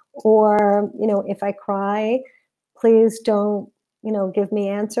about. Or, if I cry, please don't, give me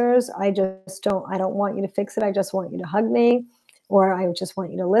answers. I don't want you to fix it. I just want you to hug me, or I just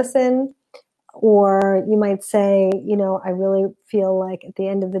want you to listen. Or you might say, I really feel like at the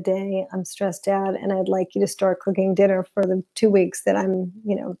end of the day, I'm stressed out and I'd like you to start cooking dinner for the 2 weeks that I'm,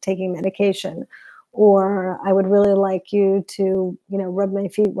 taking medication. Or I would really like you to, rub my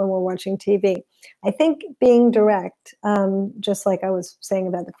feet when we're watching TV. I think being direct, just like I was saying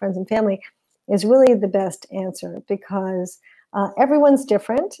about the friends and family, is really the best answer because everyone's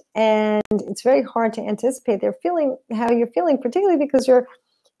different and it's very hard to anticipate their feeling, how you're feeling, particularly because your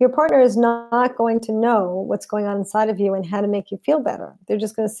partner is not going to know what's going on inside of you and how to make you feel better. They're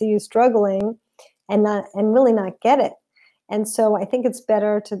just going to see you struggling and really not get it. And so I think it's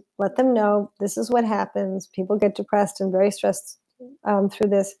better to let them know this is what happens. People get depressed and very stressed through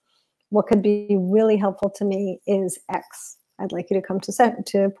this. What could be really helpful to me is X. I'd like you to come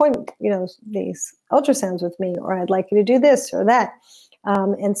to appointment, these ultrasounds with me, or I'd like you to do this or that.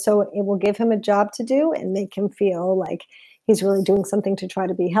 And so it will give him a job to do and make him feel like he's really doing something to try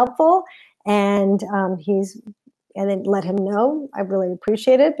to be helpful. And and then let him know, I really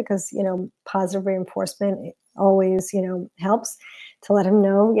appreciate it because, positive reinforcement always, helps to let him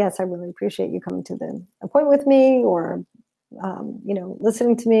know, yes, I really appreciate you coming to the appointment with me, or,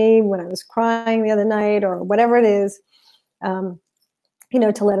 listening to me when I was crying the other night, or whatever it is, to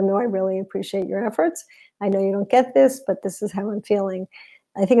let him know I really appreciate your efforts. I know you don't get this, but this is how I'm feeling.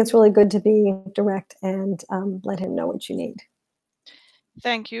 I think it's really good to be direct and let him know what you need.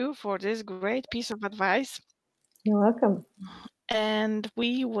 Thank you for this great piece of advice. You're welcome. And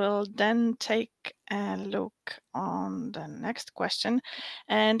we will then take a look on the next question.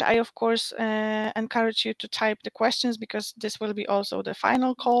 And I, of course, encourage you to type the questions because this will be also the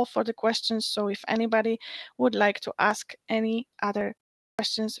final call for the questions. So if anybody would like to ask any other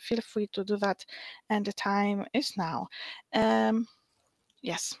questions, feel free to do that. And the time is now.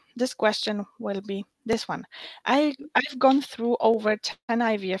 Yes, this question will be this one. I've gone through over 10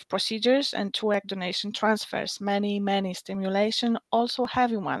 IVF procedures and 2 egg donation transfers, many stimulation, also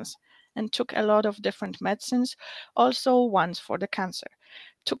heavy ones, and took a lot of different medicines, also ones for the cancer.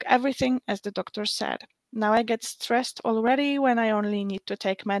 Took everything as the doctor said. Now I get stressed already when I only need to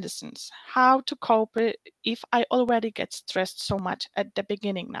take medicines. How to cope if I already get stressed so much at the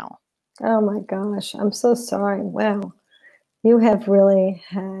beginning now? Oh my gosh, I'm so sorry. Wow. You have really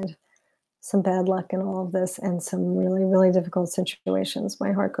had some bad luck in all of this and some really, really difficult situations.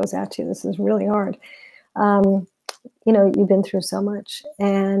 My heart goes out to you. This is really hard. you've been through so much,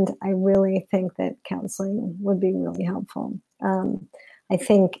 and I really think that counseling would be really helpful. I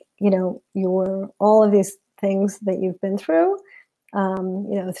think, all of these things that you've been through,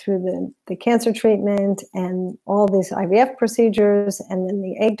 through the cancer treatment and all these IVF procedures, and then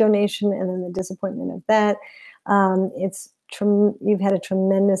the egg donation, and then the disappointment of that. You've had a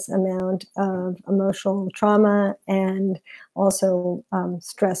tremendous amount of emotional trauma, and also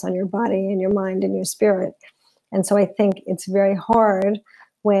stress on your body and your mind and your spirit. And so I think it's very hard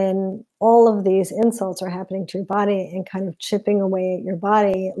when all of these insults are happening to your body and kind of chipping away at your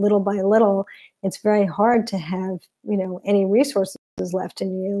body little by little. It's very hard to have, any resources left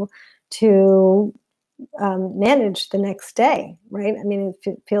in you to manage the next day, right? I mean,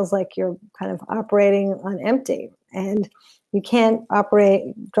 it feels like you're kind of operating on empty, and you can't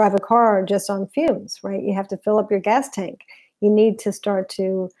drive a car just on fumes, right? You have to fill up your gas tank. You need to start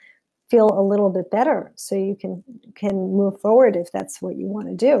to feel a little bit better so you can move forward if that's what you want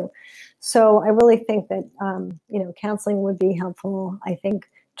to do. So I really think that counseling would be helpful. I think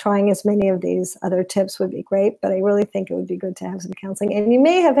trying as many of these other tips would be great, but I really think it would be good to have some counseling. And you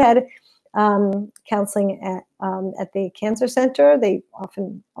may have had counseling at the cancer center. They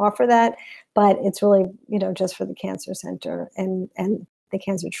often offer that, but it's really just for the cancer center and the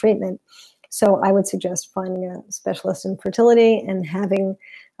cancer treatment. So I would suggest finding a specialist in fertility and having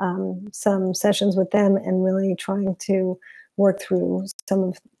some sessions with them, and really trying to work through some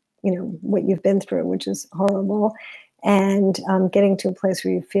of what you've been through, which is horrible, and getting to a place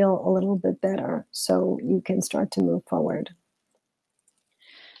where you feel a little bit better so you can start to move forward.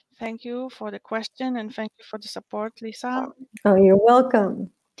 Thank you for the question, and thank you for the support, Lisa. Oh, you're welcome.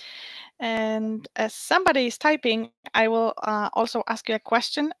 And as somebody is typing, I will also ask you a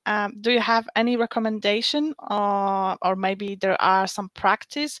question. Do you have any recommendation, or maybe there are some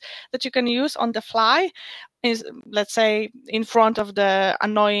practice that you can use on the fly? Let's say, in front of the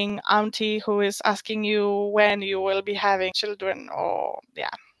annoying auntie who is asking you when you will be having children, or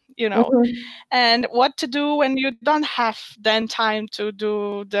and what to do when you don't have then time to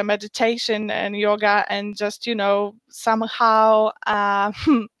do the meditation and yoga, and just somehow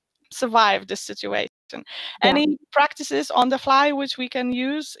survive this situation. Yeah. Any practices on the fly which we can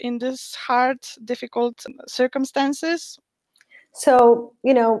use in this hard, difficult circumstances? So,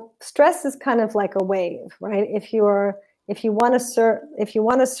 stress is kind of like a wave, right? If you want to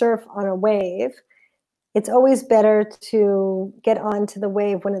surf on a wave, it's always better to get onto the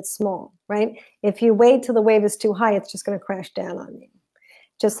wave when it's small, right? If you wait till the wave is too high, it's just going to crash down on you.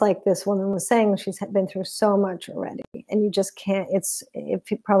 Just like this woman was saying, she's been through so much already, and you just can't. It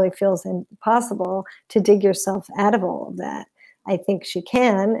probably feels impossible to dig yourself out of all of that. I think she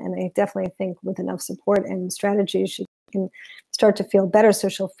can, and I definitely think with enough support and strategies, she can start to feel better. So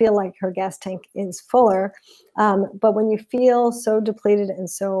she'll feel like her gas tank is fuller. But when you feel so depleted and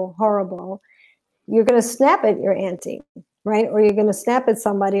so horrible, you're going to snap at your auntie, right? Or you're going to snap at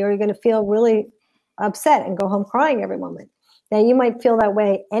somebody, or you're going to feel really upset and go home crying every moment. Now, you might feel that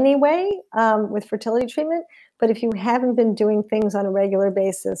way anyway with fertility treatment, but if you haven't been doing things on a regular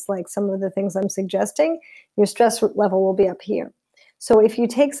basis, like some of the things I'm suggesting, your stress level will be up here. So if you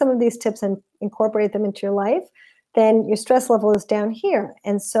take some of these tips and incorporate them into your life, then your stress level is down here.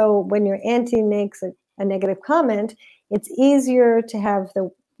 And so when your auntie makes a negative comment, it's easier to have the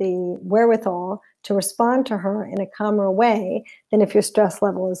wherewithal to respond to her in a calmer way than if your stress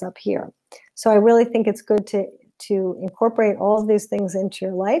level is up here. So I really think it's good to incorporate all of these things into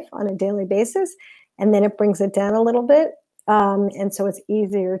your life on a daily basis, and then it brings it down a little bit. And so it's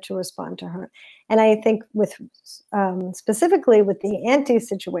easier to respond to her. And I think with specifically with the auntie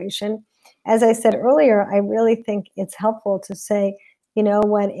situation, as I said earlier, I really think it's helpful to say, you know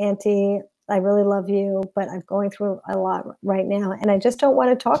what, auntie, I really love you, but I'm going through a lot right now, and I just don't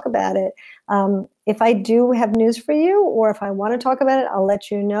want to talk about it. If I do have news for you, or if I want to talk about it, I'll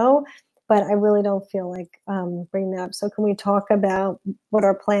let you know, but I really don't feel like bringing that up. So can we talk about what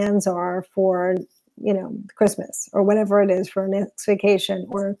our plans are for, Christmas, or whatever it is for our next vacation,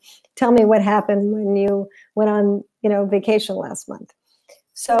 or tell me what happened when you went on, vacation last month.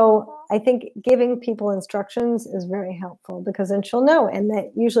 So I think giving people instructions is very helpful, because then she'll know, and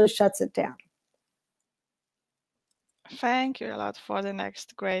that usually shuts it down. Thank you a lot for the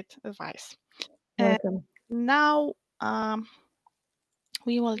next great advice. Welcome. And now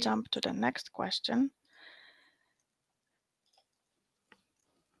we will jump to the next question.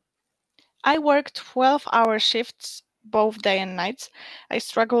 I work 12-hour shifts both day and nights. I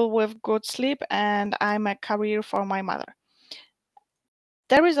struggle with good sleep, and I'm a career for my mother.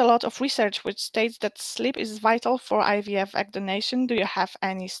 There is a lot of research which states that sleep is vital for IVF egg donation. Do you have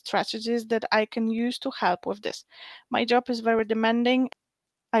any strategies that I can use to help with this? My job is very demanding.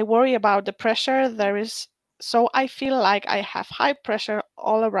 I worry about the pressure there is, so I feel like I have high pressure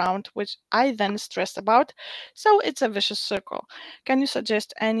all around, which I then stress about. So it's a vicious circle. Can you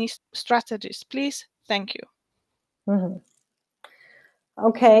suggest any strategies, please? Thank you. Mm-hmm.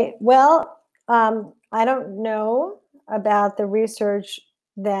 Okay, well, I don't know about the research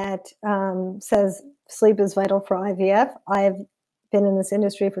that says sleep is vital for IVF. I've been in this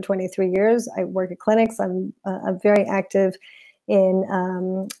industry for 23 years. I work at clinics. I'm very active in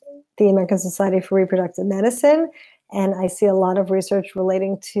the American Society for Reproductive Medicine, and I see a lot of research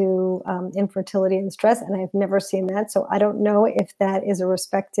relating to infertility and stress, and I've never seen that. So I don't know if that is a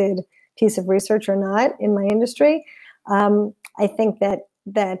respected piece of research or not in my industry. I think that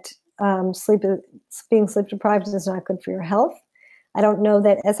being sleep deprived is not good for your health. I don't know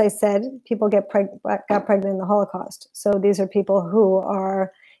that, as I said, people got pregnant in the Holocaust. So these are people who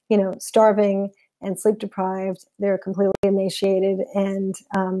are, starving and sleep deprived. They're completely emaciated and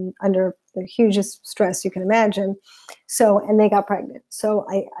under the hugest stress you can imagine. So, and they got pregnant. So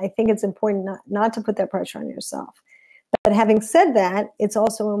I think it's important not to put that pressure on yourself. But having said that, it's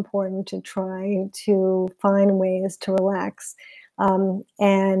also important to try to find ways to relax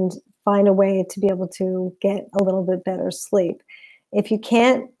and find a way to be able to get a little bit better sleep. If you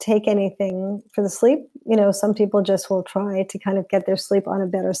can't take anything for the sleep, some people just will try to kind of get their sleep on a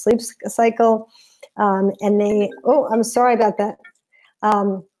better sleep cycle. I'm sorry about that.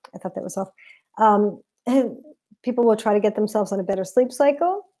 I thought that was off. People will try to get themselves on a better sleep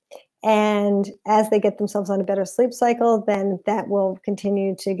cycle. And as they get themselves on a better sleep cycle, then that will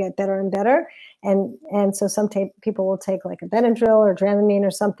continue to get better and better. And so some people will take like a Benadryl or Dramamine or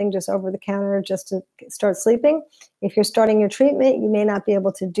something just over the counter just to start sleeping. If you're starting your treatment, you may not be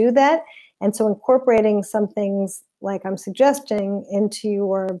able to do that. And so incorporating some things like I'm suggesting into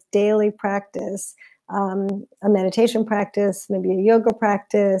your daily practice, a meditation practice, maybe a yoga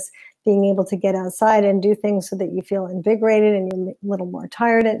practice, being able to get outside and do things so that you feel invigorated and you're a little more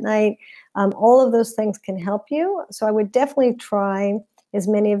tired at night. All of those things can help you. So I would definitely try as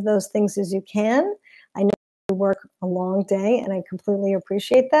many of those things as you can. I know you work a long day and I completely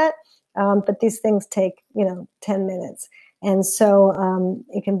appreciate that. But these things take, 10 minutes. And so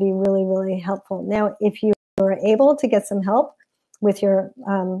it can be really, really helpful. Now, if you are able to get some help with your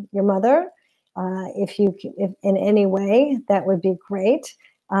mother, if in any way, that would be great.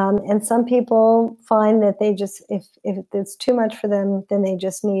 And some people find that they just, if it's too much for them, then they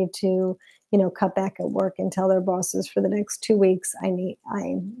just need to, cut back at work and tell their bosses for the next 2 weeks, I need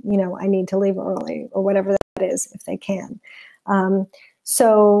to leave early or whatever that is, if they can.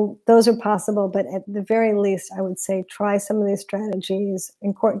 So those are possible, but at the very least, I would say try some of these strategies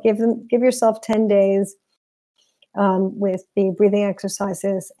and give yourself 10 days with the breathing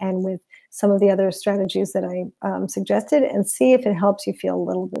exercises and with some of the other strategies that I suggested, and see if it helps you feel a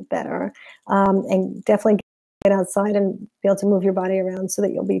little bit better. And definitely get outside and be able to move your body around so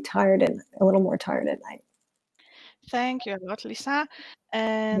that you'll be tired and a little more tired at night. Thank you a lot, Lisa.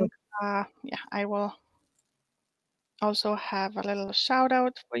 And I will also have a little shout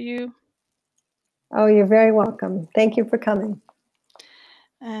out for you. Oh, you're very welcome. Thank you for coming.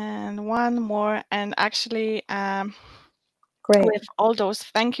 And one more, and actually, Great. with all those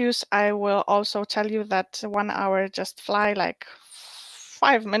thank yous, I will also tell you that 1 hour just fly like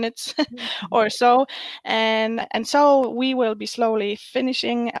 5 minutes or so, and so we will be slowly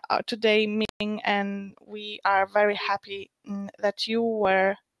finishing today's meeting, and we are very happy that you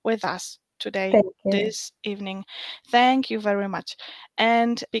were with us today, this evening. Thank you very much.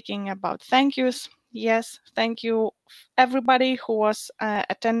 And speaking about thank yous, yes, thank you everybody who was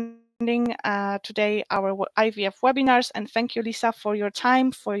attending today our IVF webinars, and thank you, Lisa, for your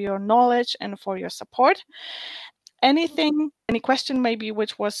time, for your knowledge, and for your support. Any question maybe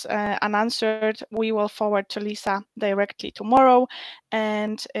which was unanswered, we will forward to Lisa directly tomorrow,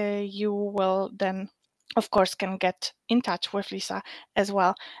 and you will then, of course, can get in touch with Lisa as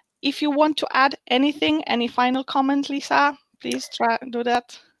well. If you want to add anything, any final comment, Lisa, please do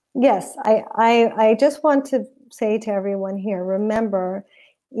that. Yes, I just want to say to everyone here, remember,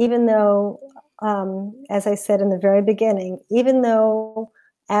 even though, as I said in the very beginning, even though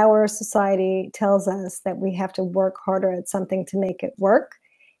our society tells us that we have to work harder at something to make it work,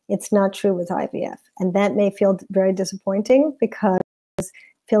 it's not true with IVF. And that may feel very disappointing, because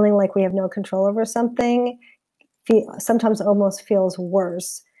feeling like we have no control over something sometimes almost feels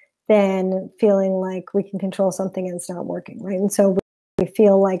worse than feeling like we can control something and it's not working, right? And so we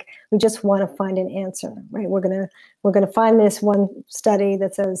feel like we just want to find an answer, right? We're gonna find this one study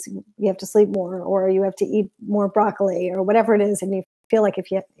that says you have to sleep more, or you have to eat more broccoli, or whatever it is, and you feel like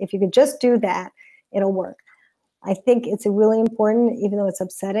if you could just do that, it'll work. I think it's really important, even though it's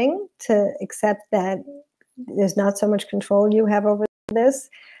upsetting, to accept that there's not so much control you have over this,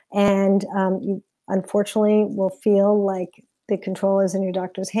 and you unfortunately will feel like the control is in your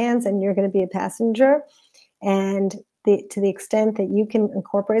doctor's hands, and you're going to be a passenger. And to the extent that you can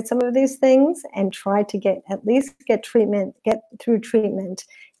incorporate some of these things and try to at least get through treatment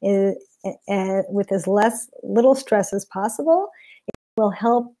with as little stress as possible, it will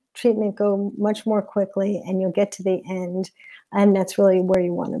help treatment go much more quickly, and you'll get to the end. And that's really where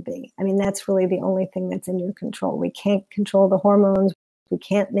you want to be. I mean, that's really the only thing that's in your control. We can't control the hormones. We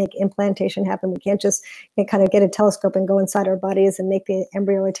can't make implantation happen. We can't just kind of get a telescope and go inside our bodies and make the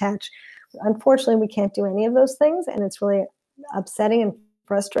embryo attach. Unfortunately, we can't do any of those things, and it's really upsetting and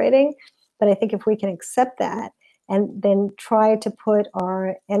frustrating. But I think if we can accept that and then try to put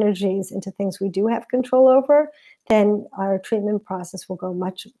our energies into things we do have control over, then our treatment process will go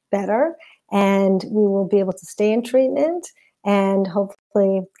much better, and we will be able to stay in treatment and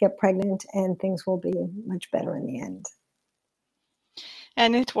hopefully get pregnant, and things will be much better in the end.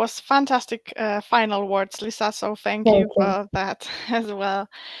 And it was fantastic final words, Lisa, so thank you for that as well.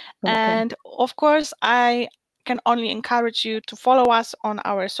 Okay. And of course, I can only encourage you to follow us on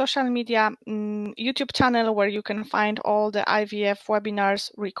our social media YouTube channel, where you can find all the IVF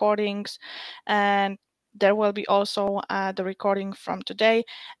webinars, recordings, and there will be also the recording from today.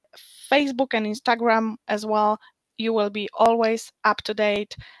 Facebook and Instagram as well. You will be always up to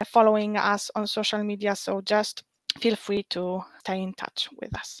date following us on social media, so just feel free to stay in touch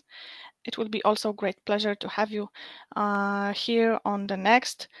with us. It will be also a great pleasure to have you here on the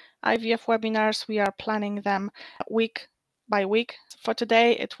next IVF webinars. We are planning them week by week. For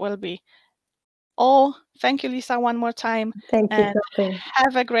today, it will be all. Thank you, Lisa, one more time. Thank you, Sophie.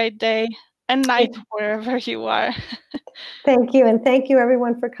 Have a great day and night wherever you are. Thank you, and thank you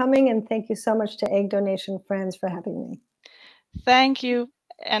everyone for coming, and thank you so much to Egg Donation Friends for having me. Thank you,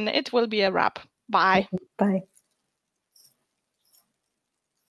 and it will be a wrap. Bye. Bye.